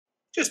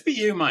Just be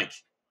you, Mike.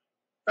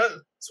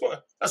 That's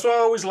what I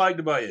always liked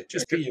about you.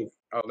 Just be you.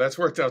 Oh, that's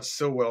worked out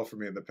so well for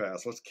me in the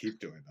past. Let's keep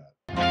doing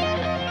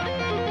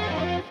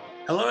that.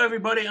 Hello,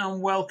 everybody,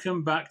 and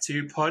welcome back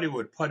to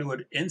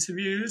Poddywood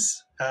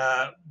Interviews.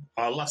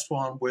 Our last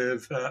one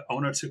with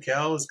owner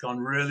Tukel has gone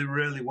really,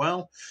 really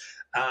well,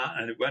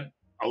 and it went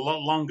a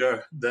lot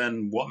longer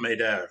than what made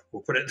air.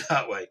 We'll put it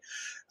that way.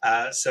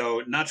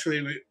 So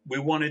naturally, we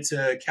wanted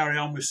to carry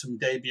on with some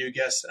debut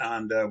guests,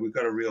 and we've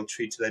got a real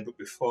treat today. But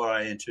before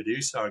I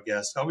introduce our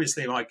guest,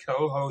 obviously my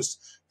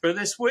co-host for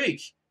this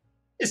week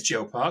is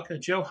Joe Parker.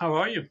 Joe, how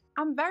are you?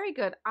 I'm very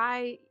good.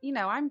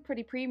 I'm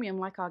pretty premium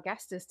like our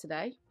guest is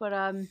today,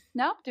 but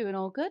no, doing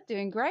all good,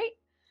 doing great.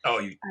 Oh,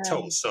 you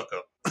total suck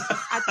up.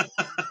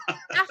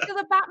 After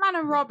the Batman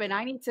and Robin,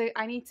 I need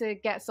to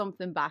get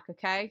something back,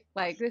 okay?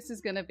 Like, this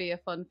is going to be a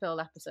fun-filled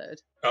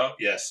episode. Oh,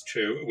 yes,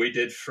 true. We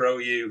did throw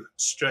you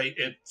straight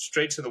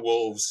to the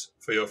wolves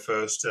for your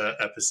first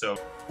episode.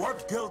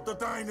 What killed the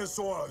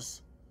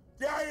dinosaurs?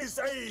 The Ice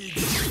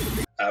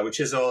Age! Which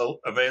is all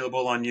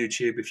available on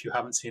YouTube. If you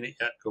haven't seen it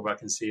yet, go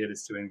back and see it.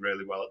 It's doing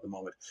really well at the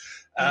moment.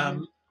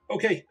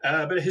 Okay,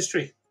 a bit of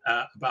history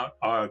about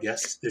our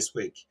guest this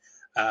week.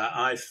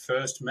 I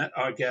first met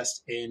our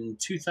guest in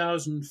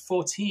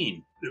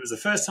 2014. It was the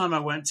first time I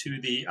went to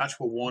the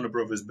actual Warner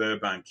Brothers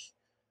Burbank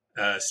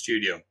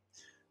studio.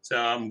 So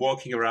I'm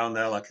walking around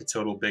there like a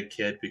total big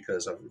kid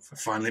because I've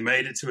finally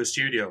made it to a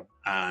studio.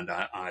 And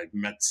I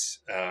met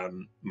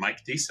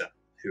Mike Disa,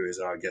 who is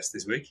our guest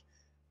this week.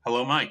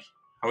 Hello, Mike.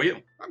 How are you?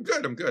 I'm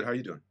good. How are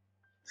you doing?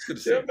 It's good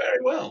to see you. Doing very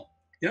well.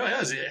 You know,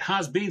 it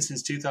has been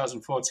since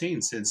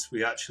 2014 since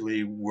we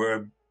actually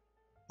were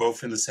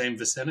both in the same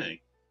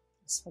vicinity.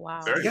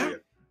 Wow. Very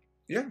weird.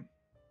 Yeah.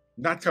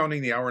 Not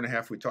counting the hour and a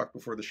half we talked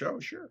before the show,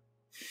 sure.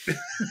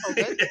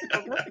 Okay.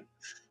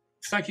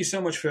 Thank you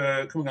so much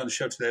for coming on the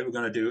show today. We're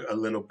going to do a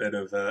little bit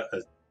of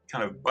a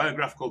kind of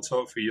biographical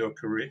talk for your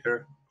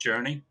career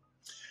journey,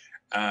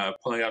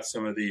 pulling out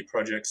some of the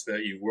projects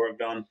that you've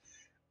worked on,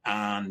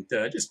 and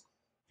just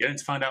getting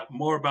to find out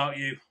more about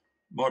you,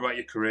 more about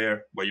your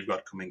career, what you've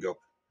got coming up,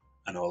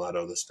 and all that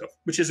other stuff,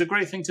 which is a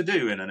great thing to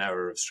do in an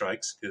era of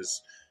strikes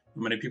because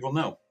not many people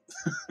know.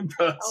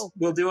 But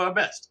we'll do our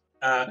best.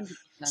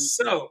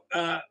 So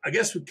I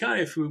guess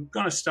if we're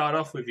going to start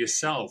off with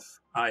yourself,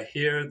 I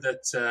hear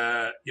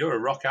that you're a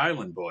Rock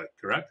Island boy,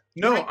 correct?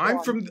 No,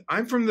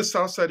 I'm from the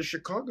south side of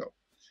Chicago.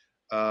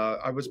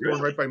 I was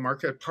born right by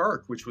Marquette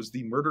Park, which was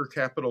the murder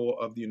capital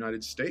of the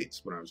United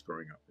States when I was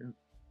growing up. Yeah.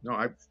 No,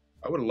 I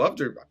would have loved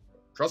to.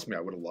 Trust me,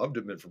 I would have loved to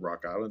have been from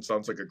Rock Island.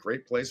 Sounds like a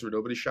great place where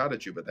nobody shot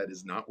at you, but that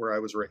is not where I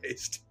was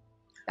raised.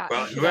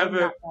 Well,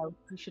 whoever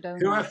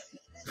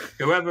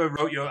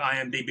wrote your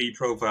IMDb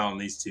profile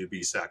needs to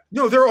be sacked.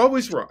 No, they're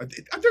always wrong.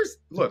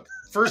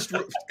 First,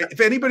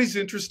 if anybody's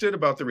interested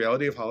about the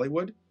reality of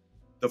Hollywood,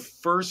 the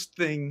first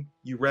thing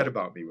you read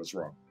about me was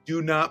wrong.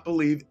 Do not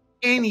believe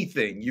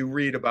anything you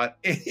read about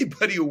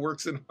anybody who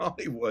works in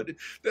Hollywood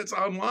that's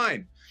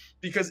online,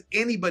 because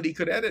anybody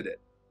could edit it.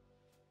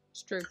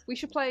 It's true. We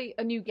should play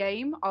a new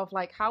game of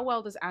like, how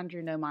well does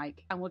Andrew know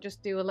Mike? And we'll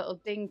just do a little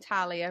ding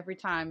tally every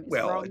time. It's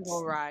wrong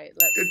or right.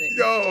 Let's see.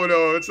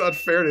 No, it's not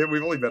fair to him.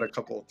 We've only met a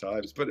couple of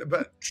times, but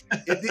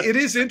it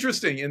is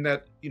interesting in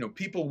that,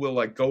 people will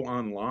like go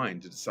online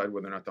to decide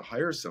whether or not to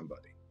hire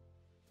somebody.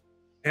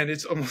 And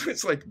it's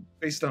like,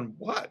 based on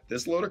what?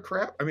 This load of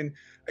crap? I mean,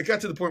 I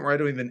got to the point where I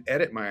don't even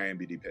edit my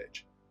IMDb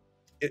page.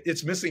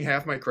 It's missing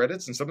half my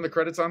credits, and some of the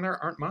credits on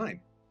there aren't mine.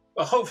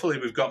 Well, hopefully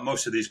we've got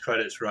most of these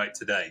credits right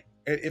today.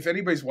 If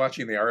anybody's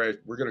watching the RA,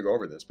 we're going to go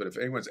over this, but if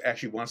anyone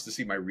actually wants to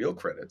see my real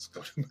credits,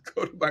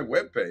 go to my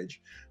webpage,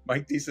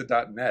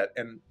 MikeDisa.net,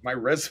 and my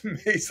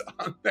resume's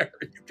on there.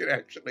 You can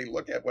actually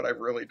look at what I've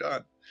really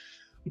done.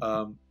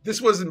 This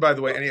wasn't, by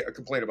the way, a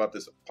complaint about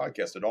this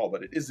podcast at all,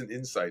 but it is an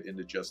insight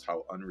into just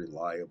how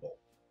unreliable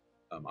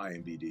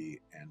IMDb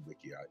and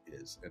Wiki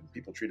is, and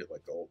people treat it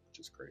like gold, which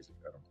is crazy.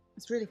 I don't know.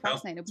 It's really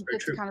fascinating. It'd be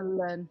good to kind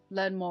of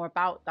learn more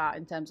about that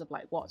in terms of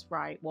like what's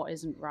right, what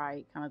isn't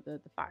right, kind of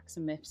the facts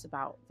and myths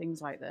about things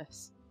like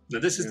this. Now,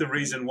 this is the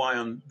reason why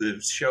on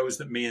the shows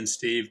that me and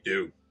Steve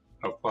do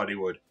of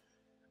Poddywood,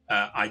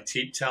 I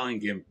keep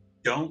telling him,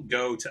 don't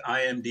go to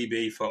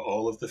IMDb for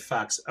all of the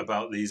facts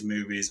about these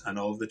movies and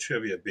all of the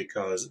trivia,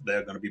 because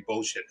they're going to be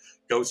bullshit.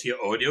 Go to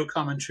your audio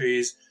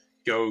commentaries,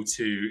 go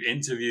to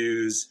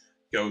interviews,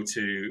 go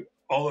to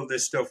all of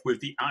this stuff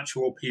with the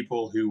actual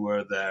people who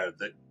were there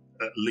that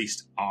at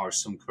least are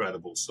some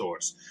credible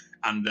source.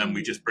 And then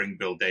we just bring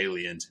Bill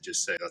Daly in to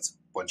just say that's a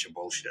bunch of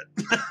bullshit.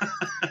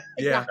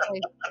 Yeah.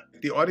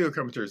 The audio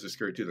commentaries are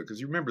scary too, though,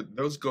 because you remember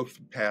those go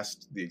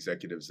past the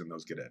executives and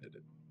those get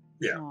edited.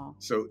 Yeah. Aww.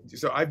 So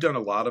I've done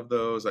a lot of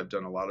those. I've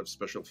done a lot of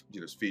special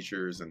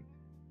features and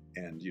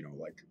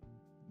like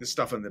the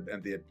stuff on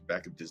the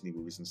back of Disney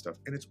movies and stuff,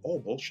 and it's all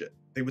bullshit.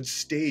 They would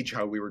stage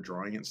how we were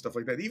drawing it and stuff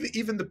like that.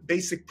 Even the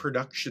basic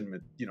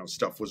production,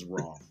 stuff was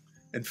wrong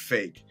and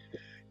fake.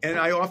 And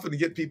I often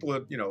get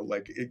people,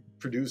 like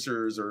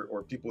producers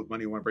or people with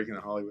money who want to break into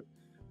Hollywood,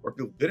 or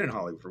people who've been in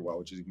Hollywood for a while,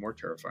 which is even more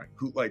terrifying,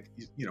 who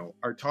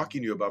are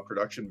talking to you about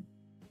production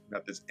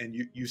not this. And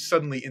you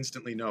suddenly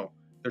instantly know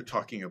they're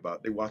talking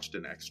about, they watched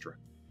an extra.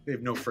 They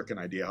have no freaking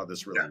idea how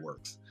this really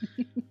works.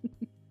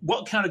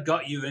 What kind of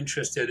got you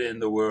interested in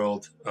the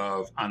world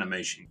of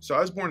animation? So I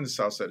was born in the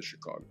south side of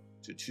Chicago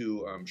to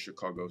two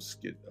Chicago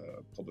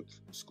public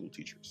school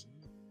teachers.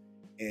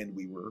 And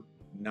we were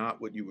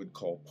not what you would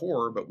call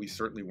poor, but we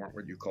certainly weren't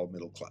what you call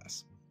middle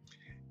class.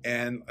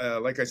 And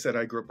like I said,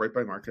 I grew up right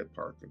by Marquette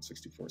Park on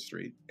 64th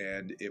Street.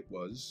 And it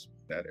was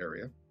that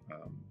area,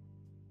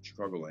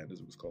 Chicagoland as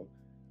it was called,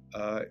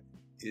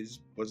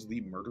 was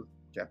the murder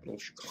capital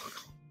of Chicago.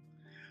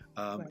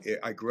 Right.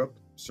 I grew up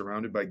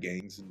surrounded by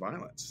gangs and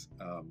violence,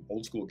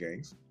 old school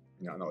gangs.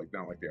 Not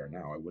like they are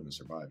now. I wouldn't have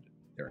survived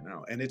there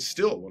now. And it's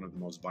still one of the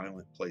most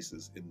violent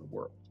places in the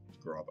world to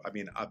grow up. I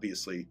mean,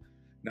 obviously,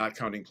 not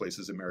counting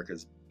places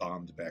America's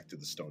bombed back to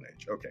the Stone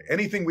Age. Okay,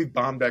 anything we've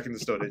bombed back in the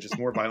Stone Age is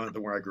more violent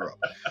than where I grew up.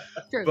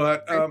 True.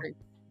 But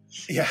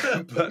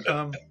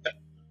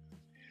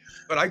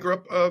but I grew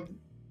up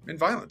in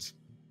violence.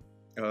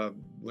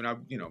 When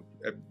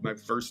my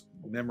first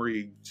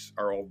memories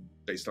are all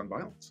based on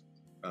violence.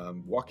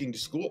 Walking to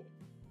school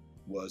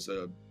was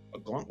a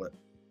gauntlet,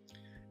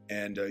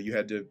 and you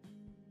had to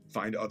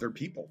find other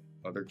people,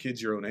 other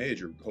kids your own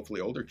age, or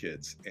hopefully older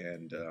kids,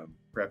 and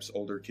perhaps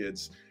older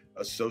kids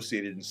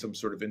associated in some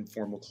sort of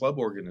informal club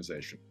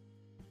organization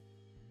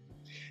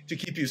to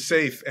keep you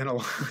safe and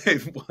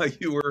alive while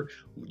you were,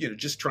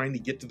 just trying to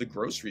get to the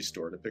grocery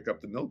store to pick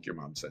up the milk your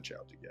mom sent you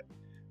out to get.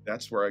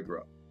 That's where I grew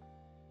up.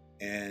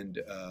 And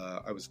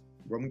I was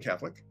Roman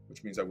Catholic,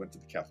 which means I went to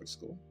the Catholic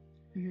school.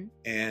 Mm-hmm.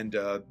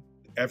 And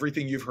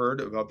everything you've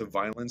heard about the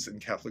violence in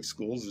Catholic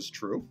schools is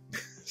true.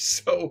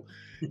 So,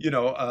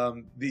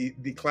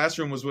 the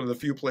classroom was one of the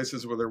few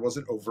places where there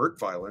wasn't overt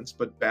violence,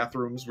 but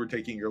bathrooms were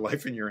taking your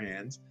life in your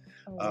hands.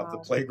 Oh, wow. The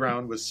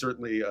playground was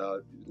certainly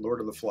Lord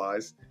of the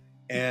Flies.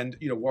 And,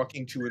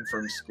 walking to and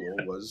from school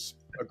was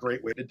a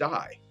great way to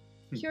die.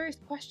 Curious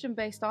question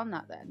based on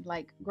that then.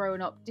 Like,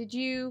 growing up, did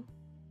you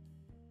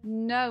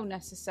know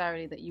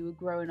necessarily that you were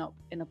growing up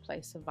in a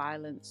place of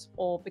violence,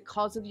 or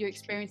because of your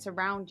experience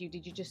around you,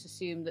 did you just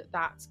assume that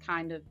that's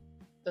kind of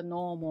the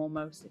norm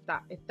almost,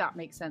 if that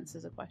makes sense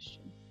as a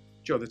question?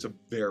 Joe, that's a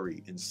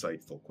very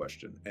insightful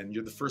question, and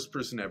you're the first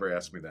person to ever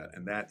ask me that,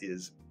 and that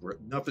is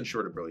nothing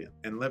short of brilliant.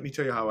 And let me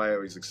tell you how I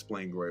always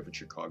explain growing up in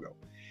Chicago.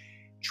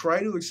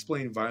 Try to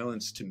explain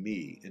violence to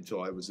me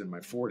until I was in my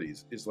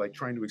 40s is like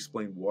trying to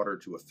explain water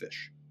to a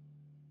fish.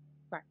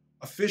 Right.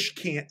 A fish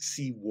can't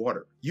see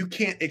water. You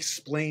can't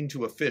explain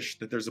to a fish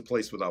that there's a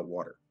place without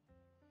water.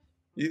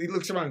 He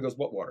looks around and goes,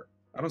 "What water?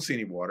 I don't see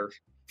any water."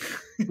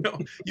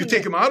 You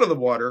take him out of the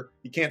water,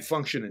 he can't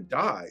function and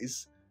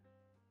dies.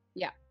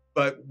 Yeah.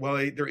 But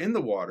while they're in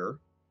the water,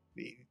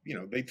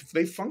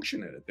 they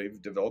function in it.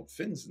 They've developed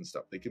fins and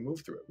stuff. They can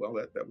move through it. Well,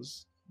 that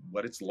was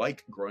what it's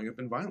like growing up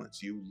in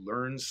violence. You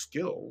learn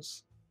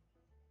skills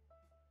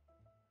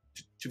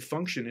to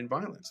function in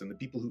violence, and the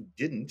people who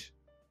didn't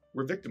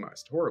were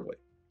victimized horribly.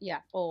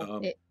 Yeah,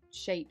 or it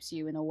shapes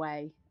you in a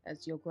way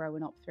as you're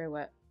growing up through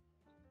it.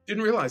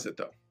 Didn't realize it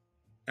though.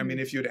 I mean,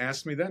 if you'd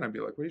asked me then, I'd be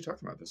like, "What are you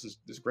talking about? This is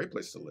a great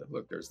place to live.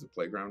 Look, there's the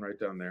playground right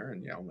down there,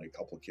 and only a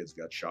couple of kids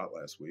got shot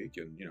last week,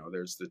 and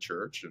there's the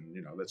church,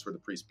 and that's where the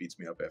priest beats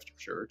me up after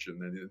church, and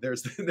then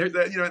there's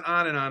that, and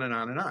on and on and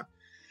on and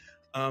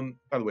on."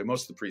 By the way,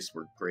 most of the priests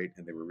were great,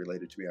 and they were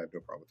related to me. I have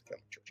no problem with the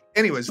Catholic Church.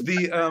 Anyways,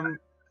 the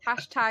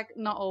hashtag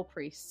not all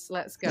priests.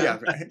 Let's go. Yeah.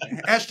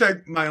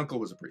 Hashtag my uncle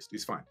was a priest.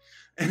 He's fine.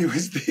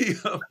 Anyways,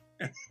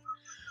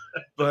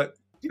 but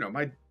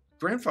my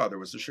grandfather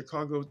was a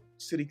Chicago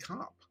city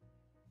cop.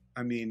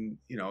 I mean,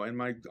 and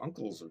my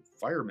uncles are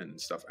firemen and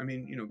stuff. I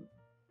mean,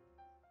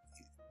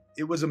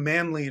 it was a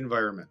manly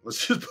environment.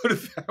 Let's just put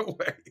it that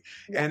way.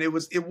 Yeah. And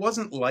it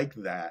wasn't like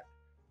that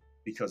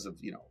because of,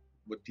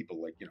 what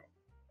people like,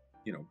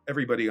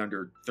 everybody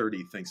under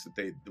 30 thinks that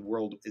the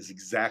world is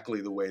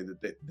exactly the way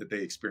that they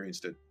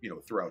experienced it,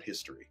 throughout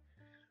history.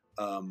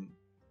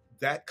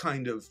 That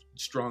kind of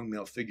strong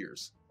male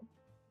figures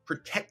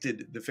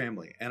protected the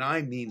family. And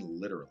I mean,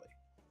 literally.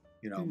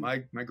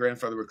 My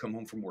grandfather would come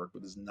home from work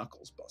with his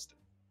knuckles busted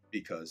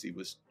because he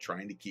was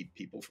trying to keep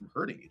people from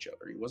hurting each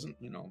other. He wasn't,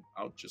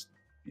 out just,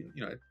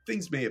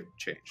 things may have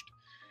changed.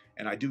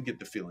 And I do get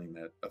the feeling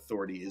that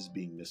authority is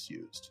being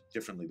misused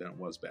differently than it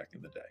was back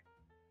in the day.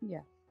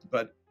 Yeah.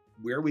 But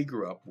where we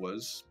grew up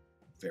was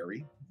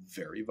very,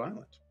 very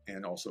violent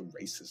and also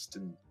racist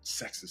and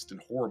sexist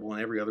and horrible in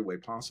every other way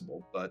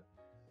possible. But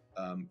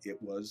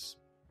it was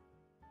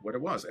what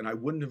it was, and I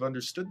wouldn't have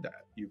understood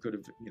that. You could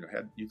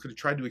have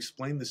tried to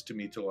explain this to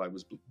me till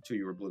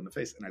you were blue in the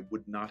face, and I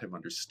would not have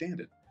understood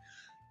it.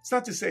 It's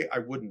not to say I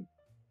wouldn't.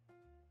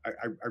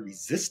 I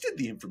resisted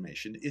the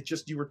information. It's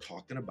just you were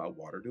talking about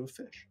water to a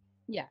fish.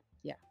 Yeah.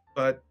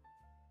 But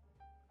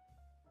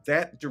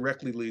that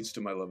directly leads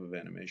to my love of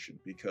animation,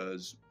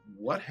 because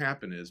what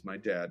happened is my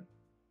dad,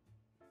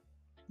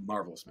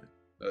 marvelous man.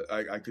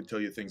 I could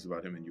tell you things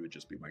about him, and you would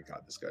just be, my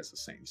God, this guy's the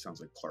same. He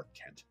sounds like Clark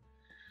Kent.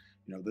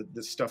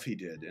 The stuff he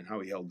did and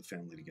how he held the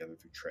family together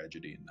through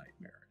tragedy and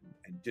nightmare,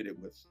 and did it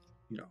with,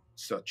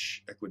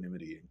 such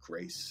equanimity and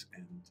grace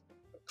and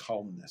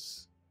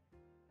calmness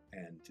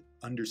and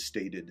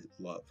understated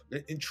love.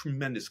 And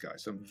tremendous guy.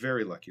 So I'm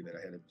very lucky that I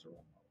had him as a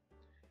role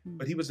model.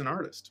 But he was an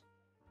artist.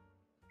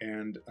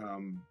 And,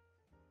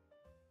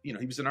 you know,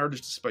 he was an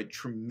artist despite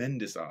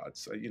tremendous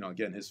odds. You know,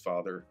 again, his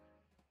father,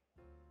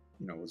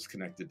 you know, was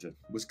connected,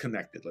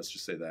 let's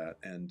just say that.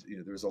 And, you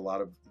know, there was a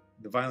lot of,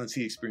 the violence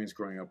he experienced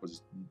growing up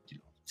was, you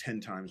know, 10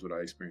 times what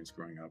I experienced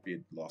growing up. He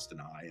had lost an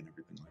eye and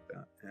everything like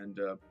that. And,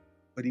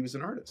 but he was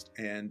an artist.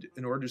 And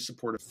in order to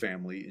support a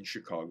family in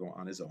Chicago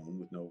on his own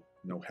with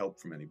no help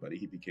from anybody,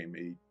 he became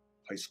a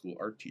high school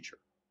art teacher.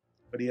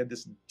 But he had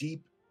this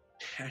deep,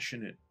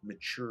 passionate,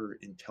 mature,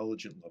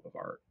 intelligent love of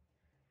art.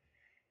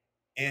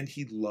 And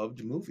he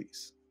loved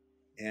movies.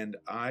 And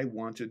I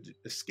wanted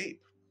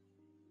escape.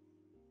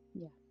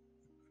 Yeah.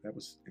 That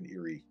was an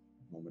eerie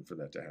moment for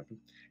that to happen.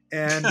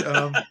 And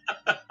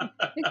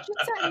It's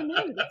just letting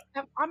me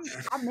know.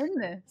 I'm in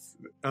this.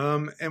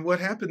 And what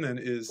happened then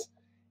is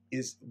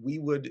we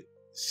would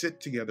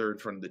sit together in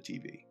front of the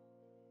TV,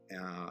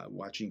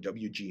 watching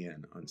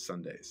WGN on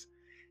Sundays,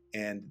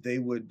 and they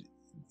would,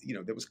 you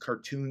know, there was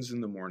cartoons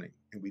in the morning,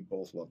 and we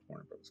both loved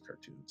Warner Brothers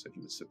cartoons, and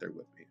he would sit there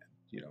with me, and,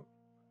 you know,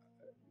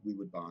 we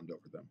would bond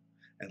over them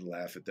and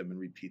laugh at them and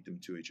repeat them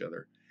to each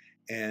other.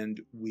 And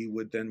we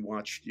would then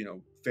watch, you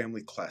know,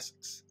 family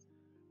classics.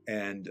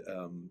 And,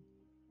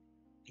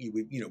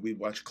 we'd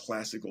watch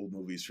classic old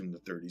movies from the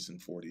 30s and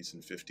 40s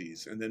and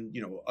 50s. And then,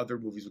 you know, other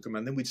movies would come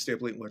on. Then we'd stay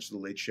up late and watch The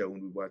Late Show,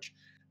 and we'd watch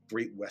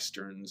great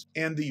Westerns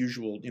and the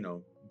usual, you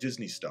know,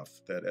 Disney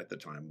stuff that at the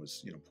time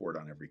was, you know, poured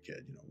on every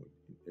kid. You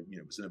know,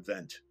 it was an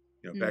event,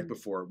 you know, back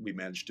before we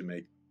managed to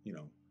make, you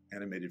know,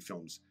 animated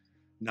films,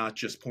 not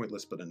just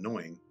pointless, but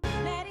annoying.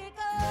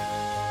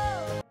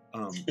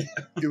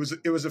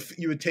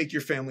 You would take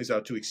your families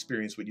out to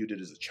experience what you did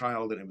as a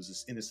child, and it was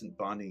this innocent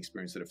bonding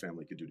experience that a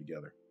family could do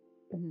together.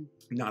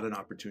 Not an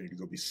opportunity to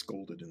go be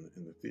scolded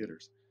in the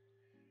theaters.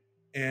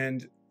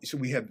 And so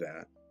we had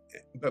that.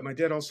 But my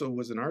dad also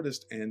was an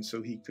artist, and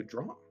so he could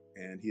draw,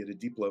 and he had a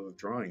deep love of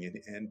drawing.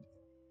 And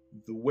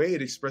the way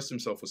it expressed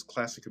himself was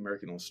classic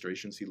American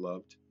illustrations. He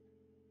loved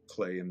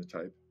clay and the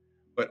type,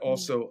 but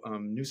also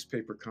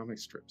newspaper comic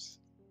strips.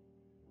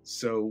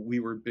 So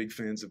we were big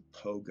fans of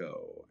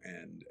Pogo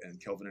and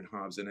Kelvin and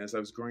Hobbes. And as I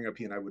was growing up,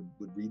 he and I would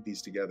read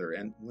these together.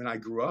 And when I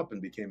grew up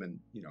and came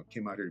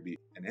out here to be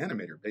an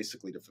animator,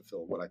 basically to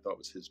fulfill what I thought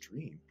was his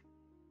dream,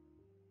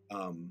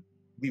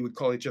 we would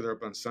call each other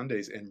up on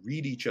Sundays and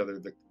read each other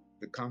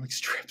the comic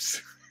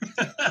strips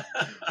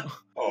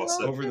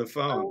Awesome. over the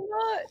phone. So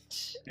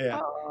much. Yeah.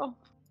 Oh.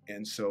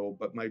 And so,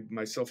 but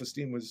my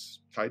self-esteem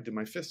was tied to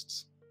my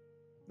fists,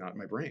 not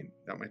my brain,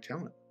 not my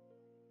talent.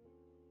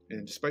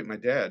 And despite my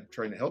dad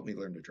trying to help me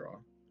learn to draw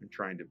and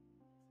trying to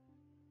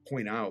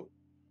point out,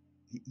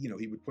 you know,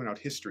 he would point out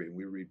history, and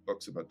we would read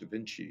books about Da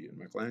Vinci and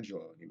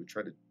Michelangelo, and he would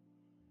try to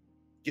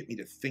get me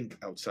to think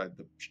outside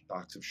the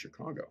box of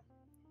Chicago.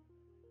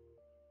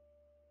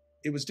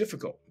 It was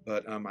difficult,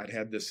 but I'd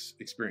had this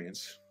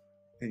experience.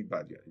 And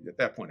at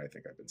that point, I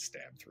think I'd been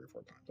stabbed 3 or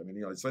 4 times. I mean,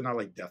 you know, it's not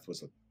like death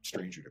was a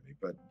stranger to me,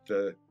 but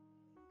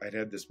I'd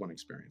had this one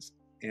experience.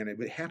 And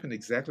it happened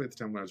exactly at the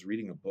time when I was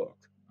reading a book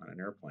on an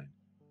airplane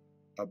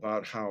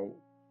about how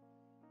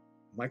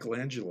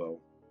Michelangelo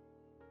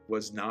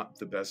was not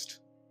the best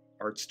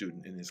art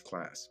student in his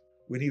class.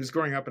 When he was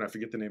growing up, and I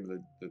forget the name of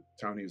the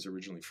town he was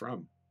originally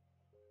from,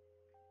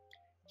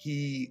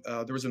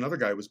 there was another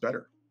guy who was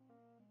better.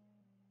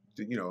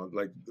 You know,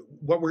 like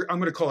I'm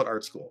going to call it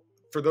art school.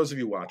 For those of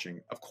you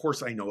watching, of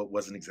course I know it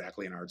wasn't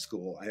exactly an art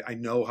school. I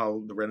know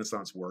how the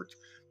Renaissance worked,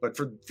 but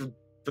for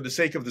the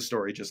sake of the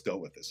story, just go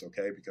with this,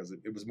 okay? Because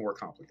it was more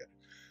complicated.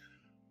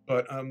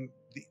 But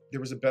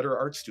there was a better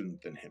art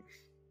student than him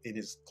in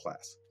his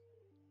class.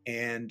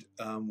 And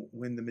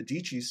when the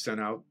Medicis sent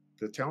out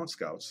the talent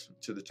scouts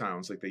to the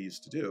towns like they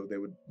used to do, they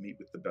would meet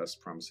with the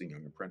best promising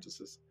young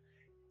apprentices.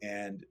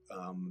 And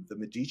the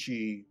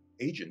Medici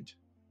agent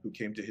who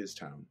came to his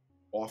town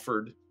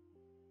offered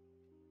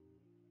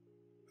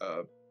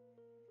an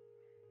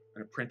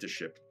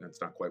apprenticeship, that's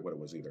not quite what it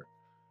was either,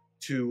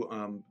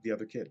 to the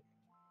other kid.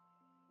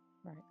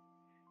 Right.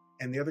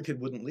 And the other kid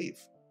wouldn't leave.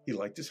 He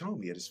liked his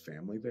home. He had his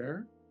family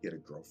there. He had a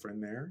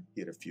girlfriend there.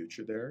 He had a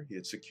future there. He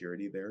had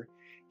security there.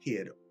 He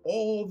had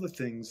all the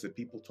things that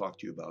people talk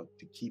to you about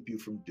to keep you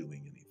from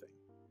doing anything.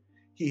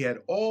 He had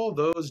all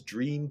those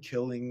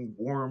dream-killing,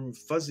 warm,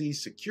 fuzzy,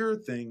 secure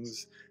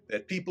things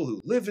that people who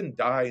live and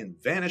die and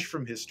vanish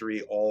from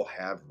history all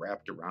have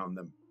wrapped around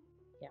them.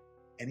 Yeah.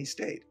 And he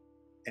stayed.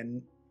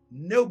 And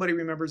nobody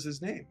remembers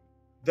his name.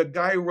 The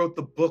guy who wrote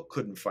the book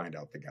couldn't find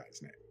out the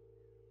guy's name.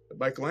 But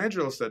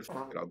Michelangelo said,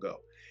 "Fuck it, I'll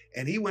go."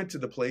 And he went to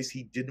the place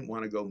he didn't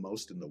want to go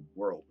most in the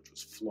world, which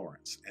was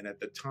Florence. And at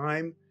the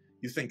time,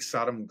 you think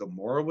Sodom and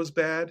Gomorrah was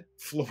bad?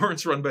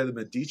 Florence, run by the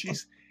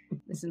Medicis.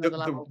 This is another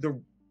level.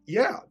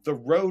 The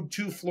road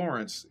to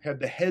Florence had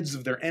the heads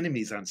of their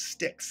enemies on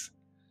sticks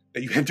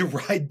that you had to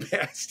ride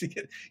past to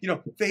get. You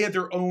know, they had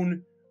their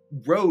own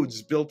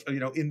roads built,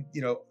 in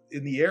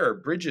the air,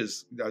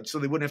 bridges, so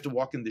they wouldn't have to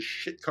walk in the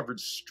shit-covered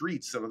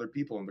streets of other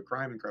people and the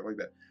crime and crap like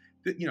that.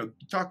 You know,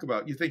 talk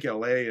about, you think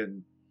L.A.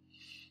 and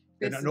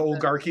And This an is the-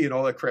 oligarchy and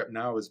all that crap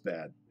now is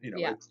bad. You know,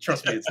 Yeah.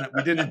 trust me, it's not.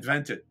 We didn't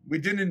invent it. We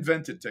didn't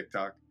invent it,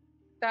 TikTok.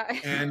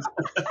 that, And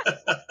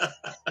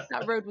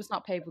that road was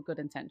not paved with good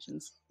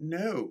intentions.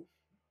 no,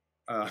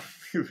 it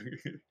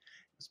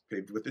was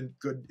paved with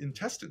good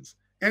intestines.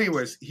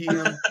 Anyways, he I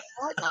like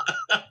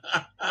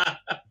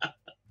that.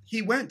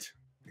 he went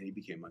and he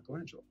became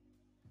Michelangelo.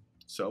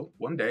 So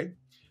one day,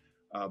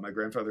 my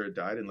grandfather had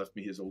died and left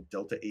me his old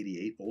Delta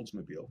 88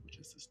 Oldsmobile, which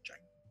is this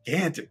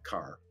gigantic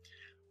car.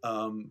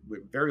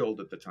 Very old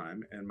at the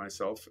time, and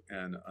myself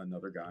and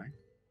another guy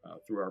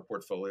threw our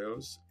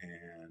portfolios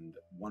and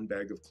one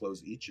bag of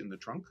clothes each in the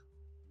trunk.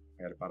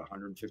 I had about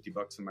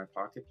 $150 in my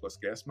pocket plus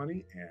gas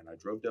money, and I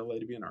drove to LA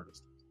to be an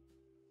artist.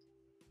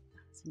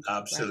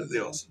 Absolutely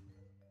awesome.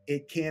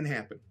 It can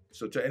happen.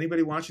 So to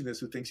anybody watching this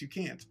who thinks you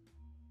can't,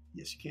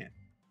 yes, you can.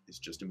 It's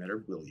just a matter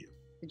of will you.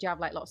 Did you have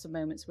like lots of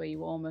moments where you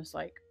were almost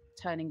like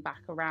turning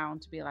back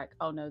around to be like,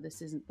 oh no,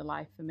 this isn't the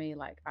life for me?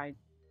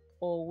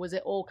 Or was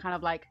it all kind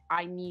of like,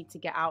 I need to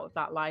get out of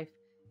that life.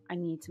 I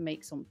need to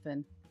make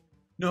something.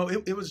 No,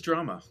 it was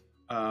drama.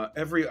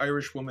 Every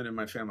Irish woman in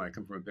my family, I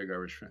come from a big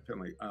Irish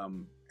family,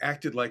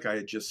 acted like I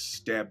had just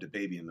stabbed a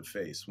baby in the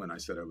face when I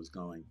said I was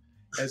going.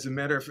 As a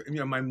matter of,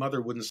 my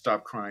mother wouldn't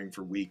stop crying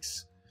for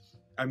weeks.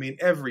 I mean,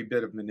 every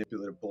bit of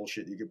manipulative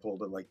bullshit you could pull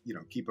to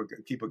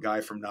keep a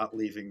guy from not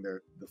leaving the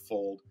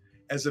fold.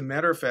 As a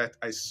matter of fact,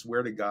 I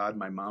swear to God,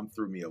 my mom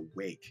threw me a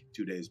wake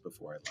 2 days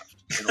before I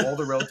left. And all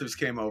the relatives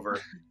came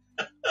over.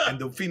 And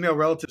the female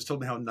relatives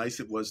told me how nice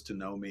it was to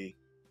know me.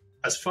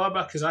 As far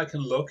back as I can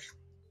look,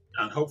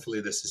 and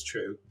hopefully this is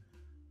true,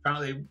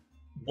 apparently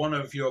one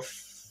of your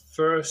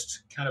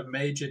first kind of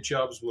major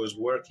jobs was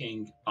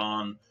working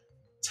on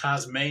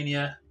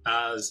Tasmania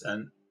as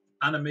an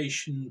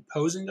animation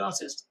posing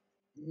artist.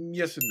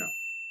 Yes and no.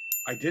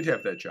 I did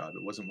have that job.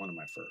 It wasn't one of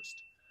my first.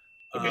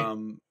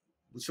 Okay.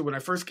 So when I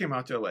first came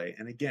out to LA,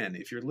 and again,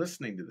 if you're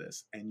listening to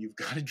this and you've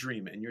got a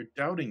dream and you're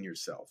doubting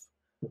yourself,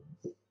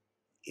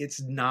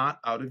 it's not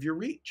out of your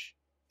reach.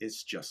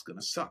 It's just going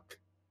to suck.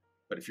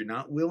 But if you're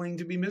not willing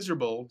to be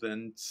miserable,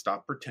 then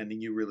stop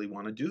pretending you really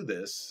want to do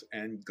this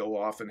and go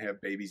off and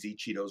have babies, eat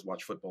Cheetos,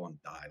 watch football, and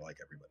die like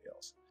everybody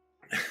else.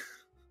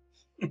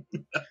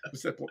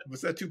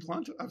 Was that too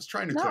blunt? I was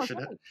trying to cushion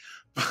it.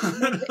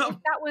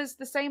 That was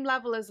the same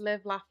level as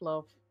Live, Laugh,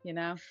 Love,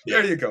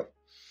 There you go.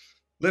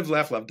 Live,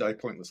 laugh, love, die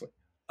pointlessly.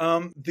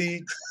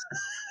 When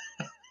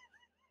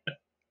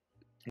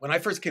I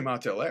first came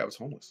out to LA, I was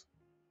homeless.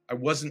 I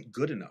wasn't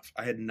good enough.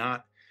 I had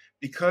not,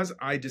 because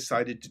I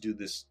decided to do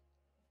this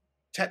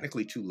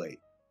technically too late.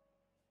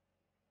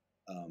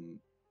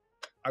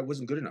 I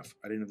wasn't good enough.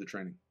 I didn't have the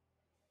training.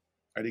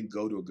 I didn't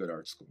go to a good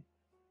art school.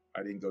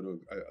 I didn't go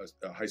to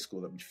a high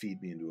school that would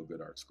feed me into a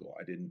good art school.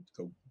 I didn't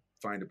go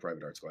find a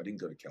private art school. I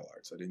didn't go to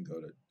CalArts. I didn't go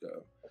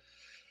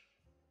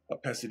to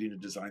Pasadena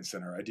Design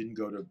Center. I didn't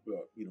go to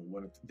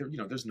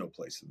there's no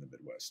place in the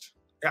Midwest.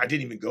 I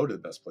didn't even go to the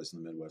best place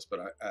in the Midwest, but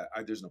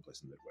there's no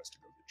place in the Midwest to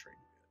go get trained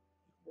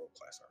to be a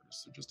world-class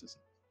artist. There just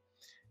isn't.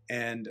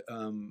 And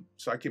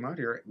so I came out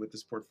here with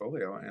this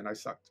portfolio and I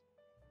sucked.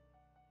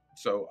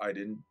 So I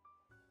didn't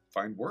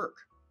find work.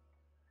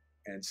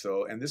 And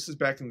this is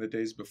back in the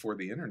days before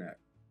the internet.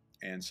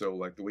 And so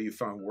like the way you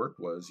found work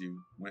was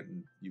you went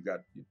and you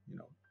got,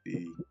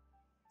 the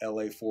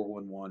LA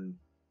 411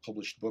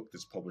 published book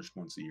that's published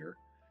once a year.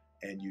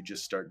 And you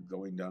just start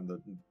going down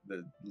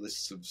the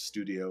lists of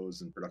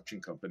studios and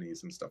production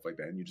companies and stuff like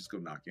that. And you just go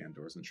knocking on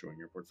doors and showing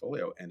your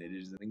portfolio. And it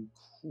is an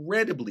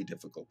incredibly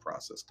difficult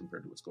process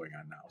compared to what's going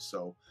on now.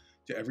 So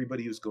to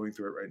everybody who's going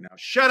through it right now,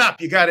 shut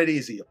up. You got it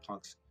easy, you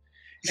punks.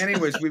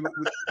 Anyways,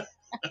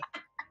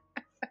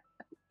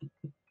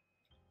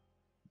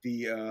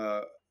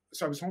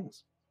 so I was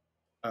homeless.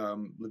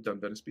 Lived on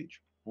Venice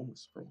Beach,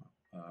 homeless for a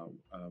while.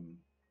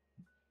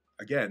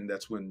 Again,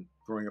 that's when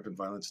growing up in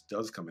violence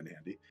does come in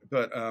handy.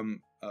 But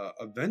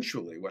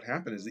eventually what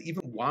happened is that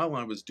even while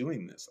I was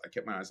doing this, I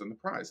kept my eyes on the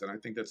prize. And I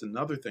think that's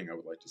another thing I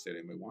would like to say to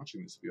anybody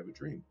watching this if you have a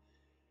dream.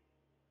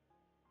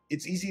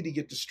 It's easy to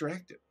get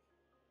distracted.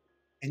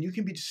 And you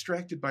can be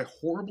distracted by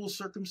horrible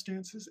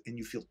circumstances and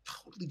you feel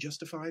totally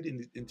justified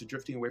into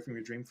drifting away from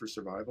your dream for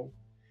survival.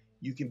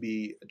 You can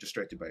be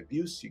distracted by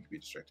abuse. You can be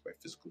distracted by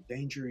physical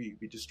danger. You can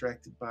be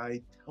distracted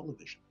by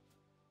television.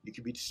 You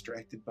can be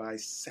distracted by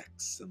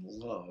sex and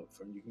love.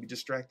 And you can be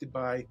distracted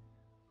by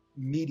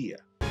media.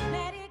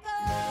 Let it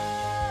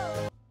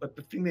go. But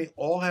the thing they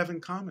all have in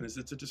common is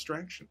it's a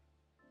distraction.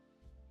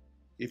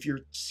 If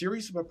you're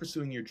serious about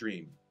pursuing your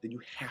dream, then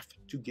you have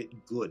to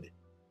get good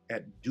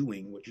at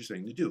doing what you're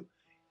saying to do.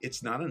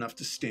 It's not enough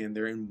to stand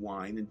there and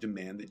whine and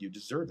demand that you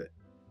deserve it.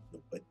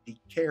 Nobody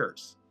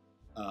cares.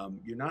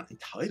 You're not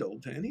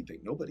entitled to anything.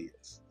 Nobody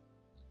is.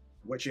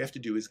 What you have to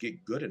do is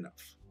get good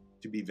enough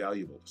to be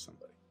valuable to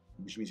somebody,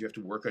 which means you have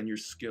to work on your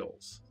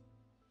skills.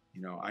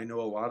 I know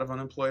a lot of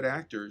unemployed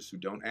actors who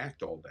don't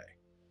act all day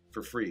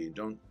for free.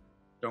 Don't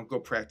go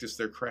practice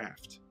their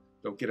craft.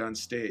 Don't get on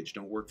stage.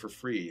 Don't work for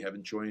free.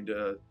 Haven't joined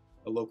a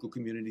local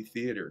community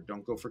theater.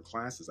 Don't go for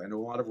classes. I know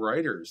a lot of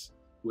writers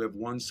who have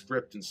one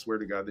script and swear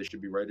to God they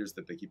should be writers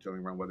that they keep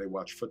telling around while they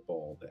watch football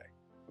all day.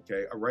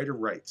 Okay, a writer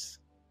writes,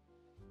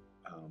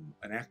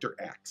 an actor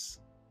acts,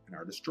 an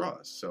artist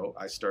draws. So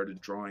I started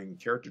drawing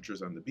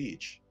caricatures on the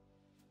beach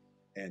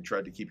and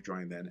tried to keep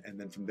drawing then. And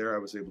then from there, I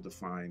was able to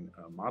find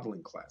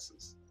modeling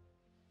classes.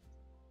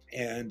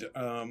 And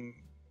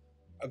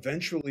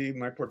eventually,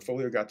 my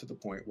portfolio got to the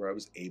point where I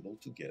was able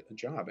to get a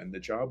job. And the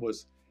job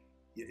was,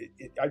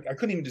 I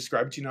couldn't even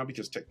describe it to you now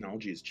because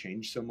technology has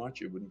changed so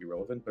much, it wouldn't be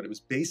relevant. But it was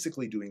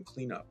basically doing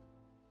cleanup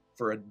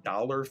for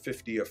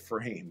 $1.50 a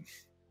frame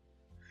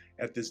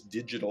at this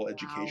digital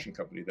education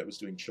company that was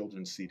doing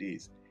children's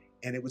CDs.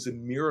 And it was a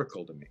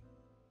miracle to me.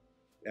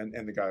 And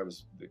the guy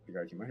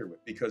I came out here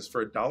with, because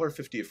for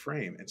 $1.50 a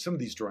frame, and some of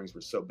these drawings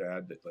were so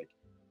bad that like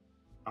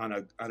on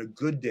a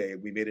good day,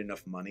 we made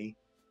enough money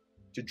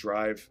to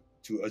drive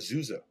to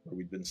Azusa, where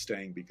we'd been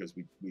staying because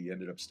we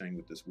ended up staying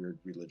with this weird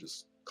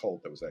religious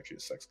cult that was actually a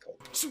sex cult.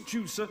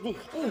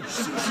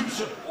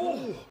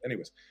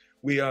 Anyways,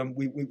 we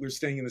were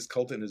staying in this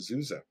cult in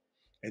Azusa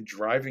and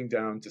driving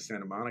down to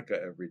Santa Monica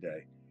every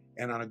day.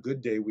 And on a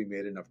good day, we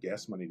made enough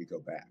gas money to go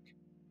back.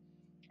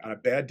 On a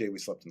bad day, we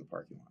slept in the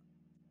parking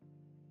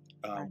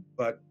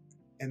lot.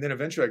 And then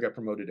eventually I got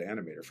promoted to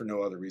animator for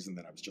no other reason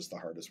than I was just the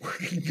hardest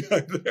working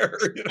guy there.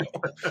 You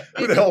know,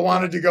 who the hell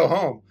wanted to go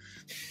home?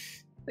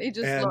 They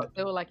just looked,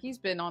 they were like, he's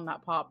been on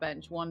that park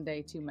bench one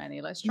day too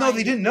many. Let's try. No,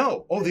 they didn't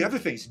know. Oh, the other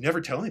things, never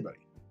tell anybody.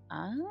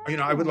 Oh. You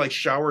know, I would like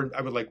shower.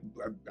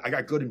 I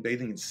got good in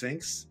bathing in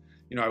sinks.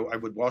 You know, I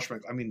would wash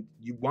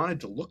you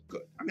wanted to look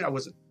good. I mean, I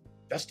wasn't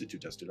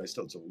destitute. I still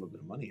had a little bit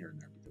of money here and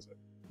there because I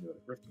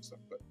grift and stuff.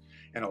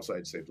 And also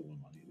I'd saved a little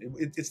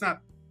money. It's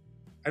not,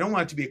 I don't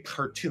want it to be a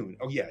cartoon.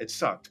 Oh yeah, it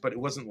sucked, but it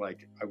wasn't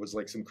like I was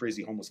like some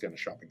crazy homeless guy in a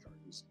shopping cart.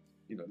 It was,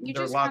 you know,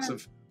 there are lots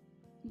of.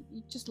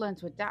 You just learn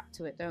to adapt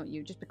to it, don't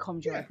you? It just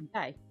becomes your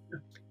everyday.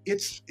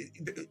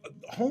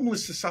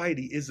 Homeless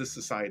society is a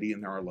society,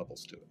 and there are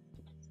levels to it.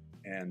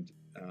 And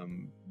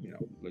you know,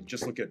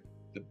 just look at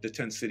the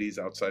 10 cities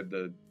outside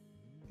the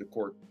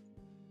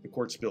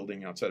courts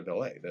building outside of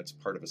LA. That's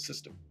part of a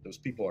system. Those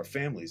people are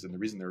families, and the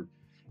reason they're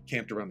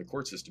camped around the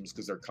court system is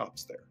because there are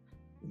cops there,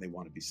 and they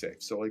want to be safe.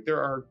 So like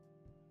there are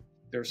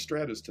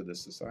stratas to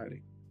this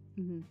society.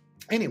 Mm-hmm.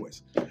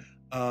 Anyways.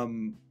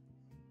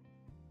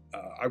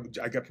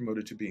 I got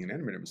promoted to being an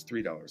animator. It was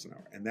 $3 an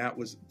hour, and that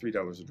was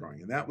 $3 a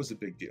drawing, and that was a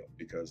big deal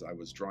because I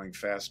was drawing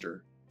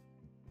faster,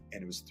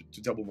 and it was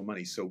to double the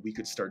money, so we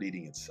could start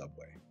eating at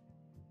Subway.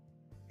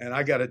 And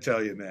I got to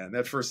tell you, man,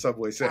 that first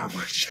Subway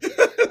sandwich,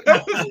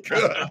 that was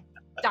good.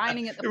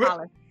 Dining at the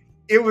Palace.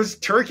 It was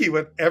turkey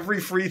with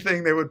every free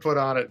thing they would put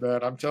on it,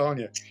 man. I'm telling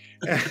you.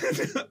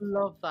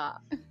 Love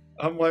that.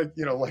 I'm like,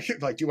 you know, like,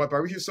 do you want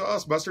barbecue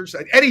sauce, mustard,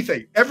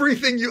 anything,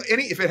 everything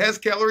if it has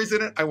calories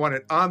in it, I want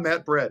it on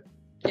that bread.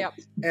 Yep.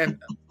 And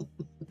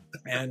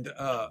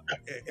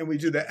we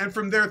do that. And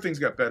from there, things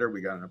got better.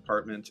 We got an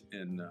apartment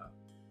in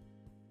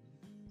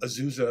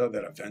Azusa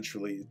that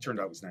eventually turned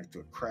out was next to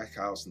a crack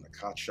house, and the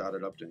cops shot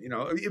it up to, you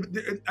know,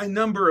 a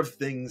number of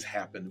things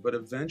happened. But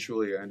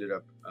eventually I ended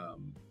up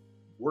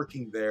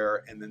working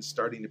there and then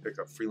starting to pick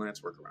up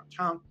freelance work around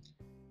town.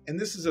 And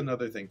this is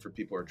another thing for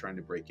people who are trying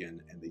to break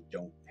in and they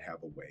don't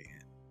have a way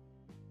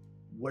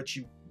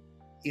in.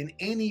 In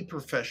any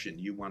profession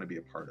you want to be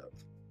a part of,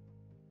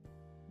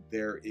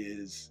 there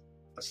is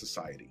a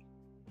society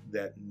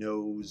that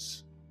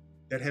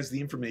has the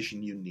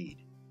information you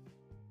need.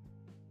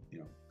 You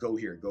know, go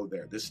here, go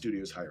there. This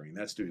studio is hiring.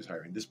 That studio is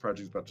hiring. This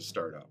project is about to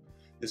start up.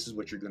 This is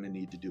what you're going to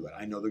need to do it.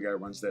 I know the guy who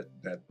runs that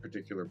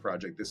particular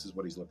project. This is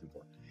what he's looking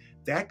for.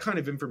 That kind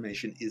of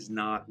information is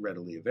not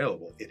readily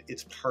available.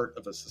 It's part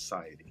of a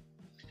society.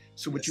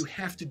 So what you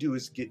have to do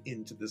is get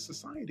into the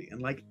society.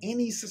 And like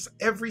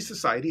every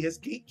society has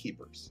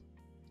gatekeepers.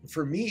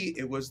 For me,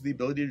 it was the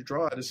ability to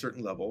draw at a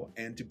certain level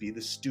and to be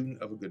the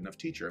student of a good enough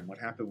teacher. And what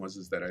happened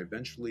was that I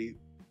eventually,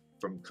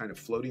 from kind of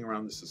floating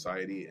around the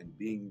society and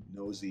being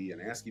nosy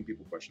and asking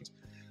people questions,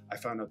 I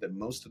found out that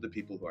most of the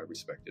people who I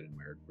respected and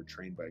admired were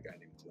trained by a guy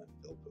named Glenn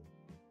Vilppu.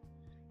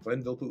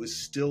 Glenn Vilppu is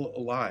still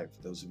alive,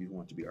 for those of you who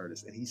want to be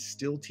artists, and he's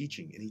still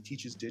teaching, and he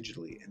teaches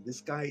digitally. And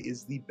this guy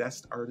is the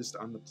best artist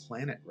on the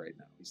planet right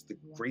now. He's the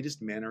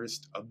greatest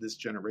mannerist of this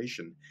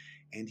generation,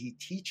 and he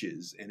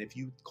teaches. And if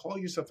you call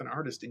yourself an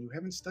artist and you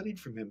haven't studied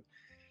from him,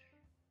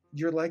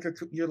 you're like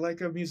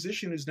a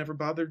musician who's never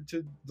bothered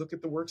to look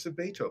at the works of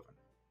Beethoven.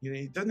 You know,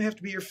 he doesn't have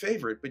to be your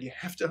favorite, but you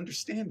have to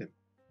understand him.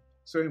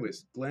 So,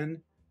 anyways,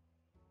 Glenn,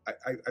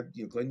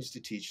 Glenn used to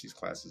teach these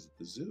classes at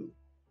the zoo.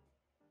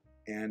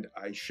 And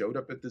I showed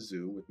up at the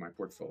zoo with my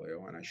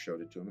portfolio and I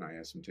showed it to him and I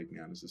asked him to take me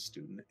on as a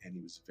student. And he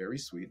was very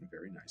sweet and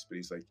very nice, but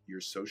he's like,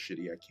 "You're so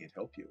shitty, I can't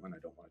help you. And I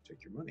don't want to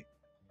take your money,"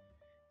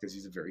 because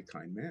he's a very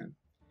kind man.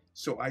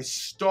 So I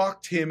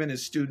stalked him and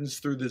his students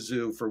through the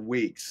zoo for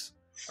weeks.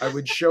 I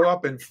would show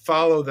up and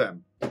follow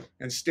them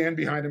and stand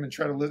behind him and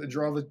try to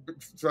draw and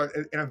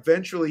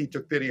eventually he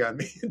took pity on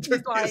me and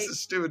took me as a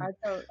student.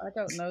 I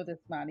don't know this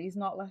man. He's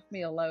not left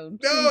me alone.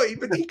 No,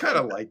 but he kind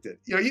of liked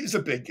it. You know, he was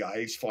a big guy.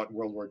 He's fought in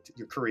World War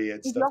II, Korea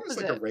and stuff. He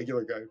was like a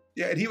regular guy.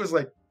 Yeah, and he was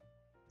like,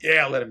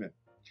 "Yeah, let him in."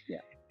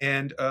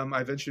 And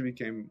I eventually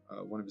became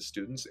one of his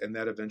students, and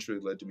that eventually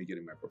led to me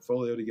getting my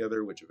portfolio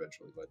together, which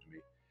eventually led to me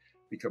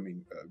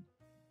becoming,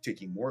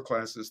 taking more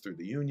classes through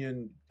the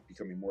union,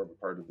 becoming more of a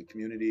part of the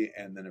community,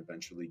 and then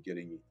eventually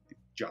getting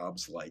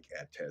jobs like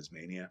at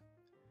Tasmania.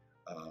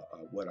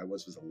 What I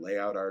was a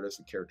layout artist,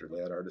 a character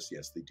layout artist.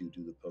 Yes, they do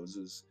the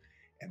poses.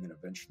 And then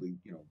eventually,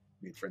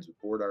 made friends with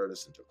board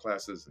artists and took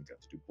classes and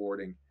got to do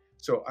boarding.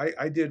 So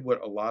I did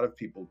what a lot of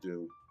people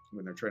do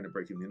when they're trying to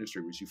break in the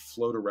industry, was you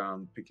float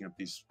around picking up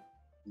these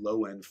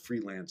low-end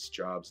freelance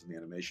jobs in the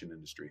animation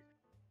industry.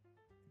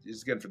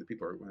 Just again, for the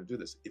people who want to do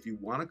this, if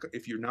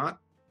you're not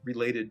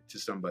related to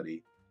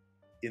somebody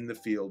in the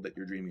field that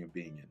you're dreaming of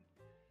being in,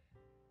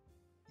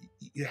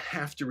 you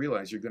have to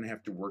realize you're going to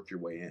have to work your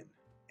way in.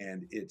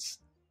 And it's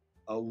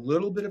a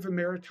little bit of a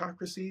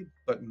meritocracy,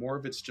 but more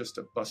of it's just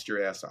a bust your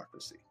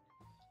assocracy.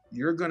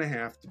 You're going to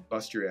have to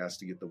bust your ass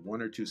to get the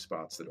 1 or 2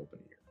 spots that open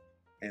a year.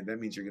 And that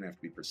means you're going to have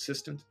to be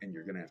persistent, and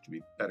you're going to have to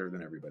be better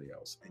than everybody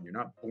else. And you're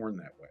not born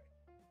that way.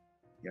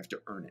 You have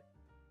to earn it.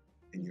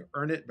 And you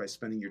earn it by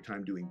spending your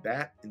time doing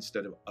that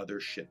instead of other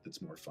shit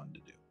that's more fun to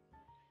do.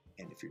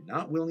 And if you're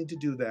not willing to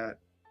do that,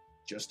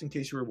 just in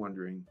case you were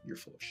wondering, you're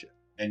full of shit.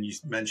 And you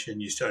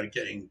mentioned you started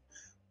getting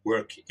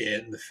work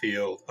in the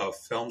field of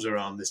films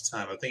around this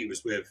time. I think it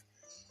was with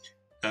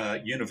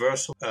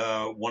Universal.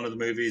 One of the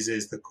movies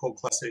is the cult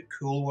classic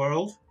Cool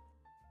World.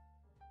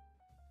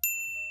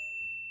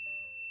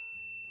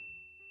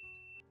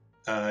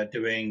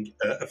 Doing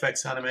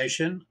effects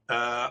animation.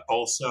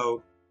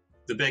 Also,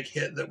 the big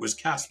hit that was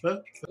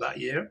Casper for that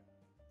year.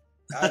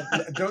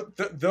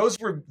 Those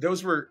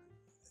were,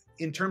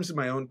 in terms of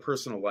my own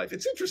personal life.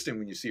 It's interesting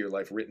when you see your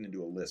life written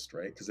into a list,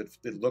 right? Because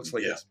it looks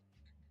like it's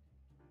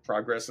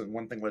progress and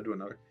one thing led to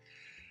another.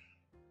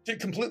 Did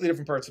completely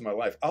different parts of my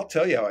life. I'll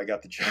tell you how I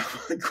got the job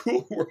on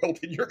Cool World,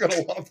 and you're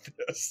gonna love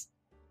this.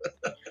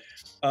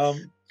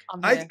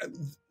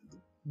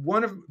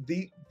 One of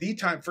the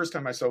first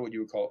time I saw what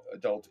you would call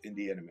adult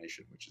indie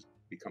animation, which has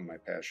become my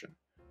passion,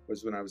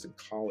 was when I was in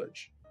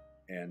college,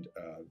 and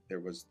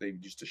they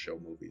used to show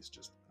movies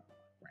just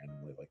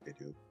randomly like they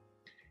do,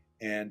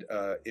 and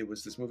it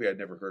was this movie I'd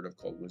never heard of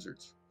called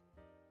Wizards,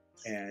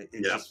 and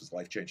it just was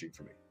life changing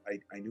for me.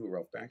 I knew who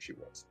Ralph Bakshi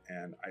was,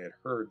 and I had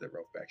heard that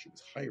Ralph Bakshi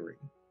was hiring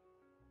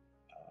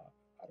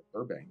out of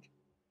Burbank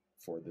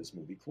for this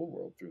movie Cool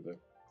World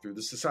through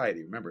the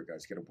society. Remember,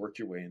 guys, you got to work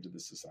your way into the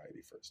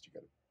society first. You got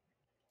to.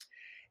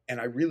 And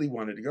I really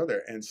wanted to go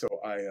there. And so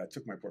I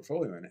took my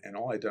portfolio in, and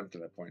all I'd done up to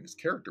that point is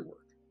character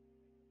work.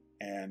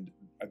 And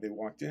they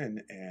walked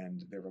in,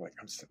 and they were like,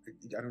 I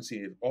don't see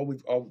it.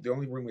 The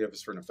only room we have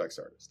is for an effects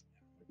artist.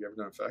 Have you ever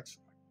done effects?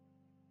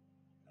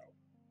 I'm like,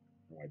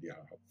 no idea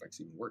how effects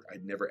even work.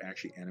 I'd never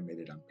actually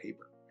animated on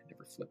paper. I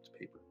never flipped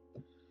paper.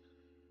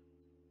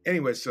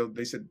 Anyway, so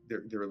they said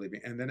they were leaving.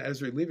 And then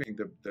as we were leaving,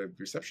 the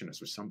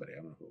receptionist or somebody, I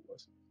don't know who it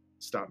was,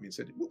 stopped me and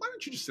said, well, why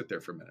don't you just sit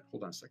there for a minute?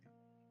 Hold on a second.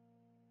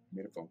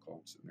 Made a phone call,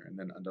 I'm sitting there, and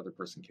then another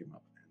person came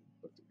up and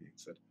looked at me and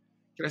said,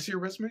 can I see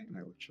your resume? And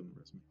I looked at the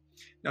resume.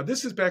 Now,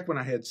 this is back when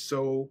I had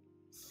so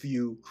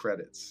few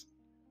credits.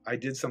 I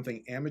did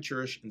something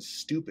amateurish and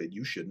stupid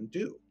you shouldn't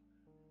do.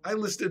 I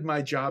listed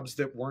my jobs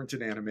that weren't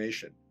in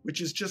animation,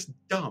 which is just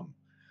dumb.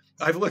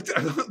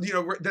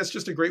 That's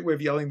just a great way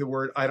of yelling the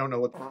word, I don't know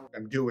what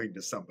I'm doing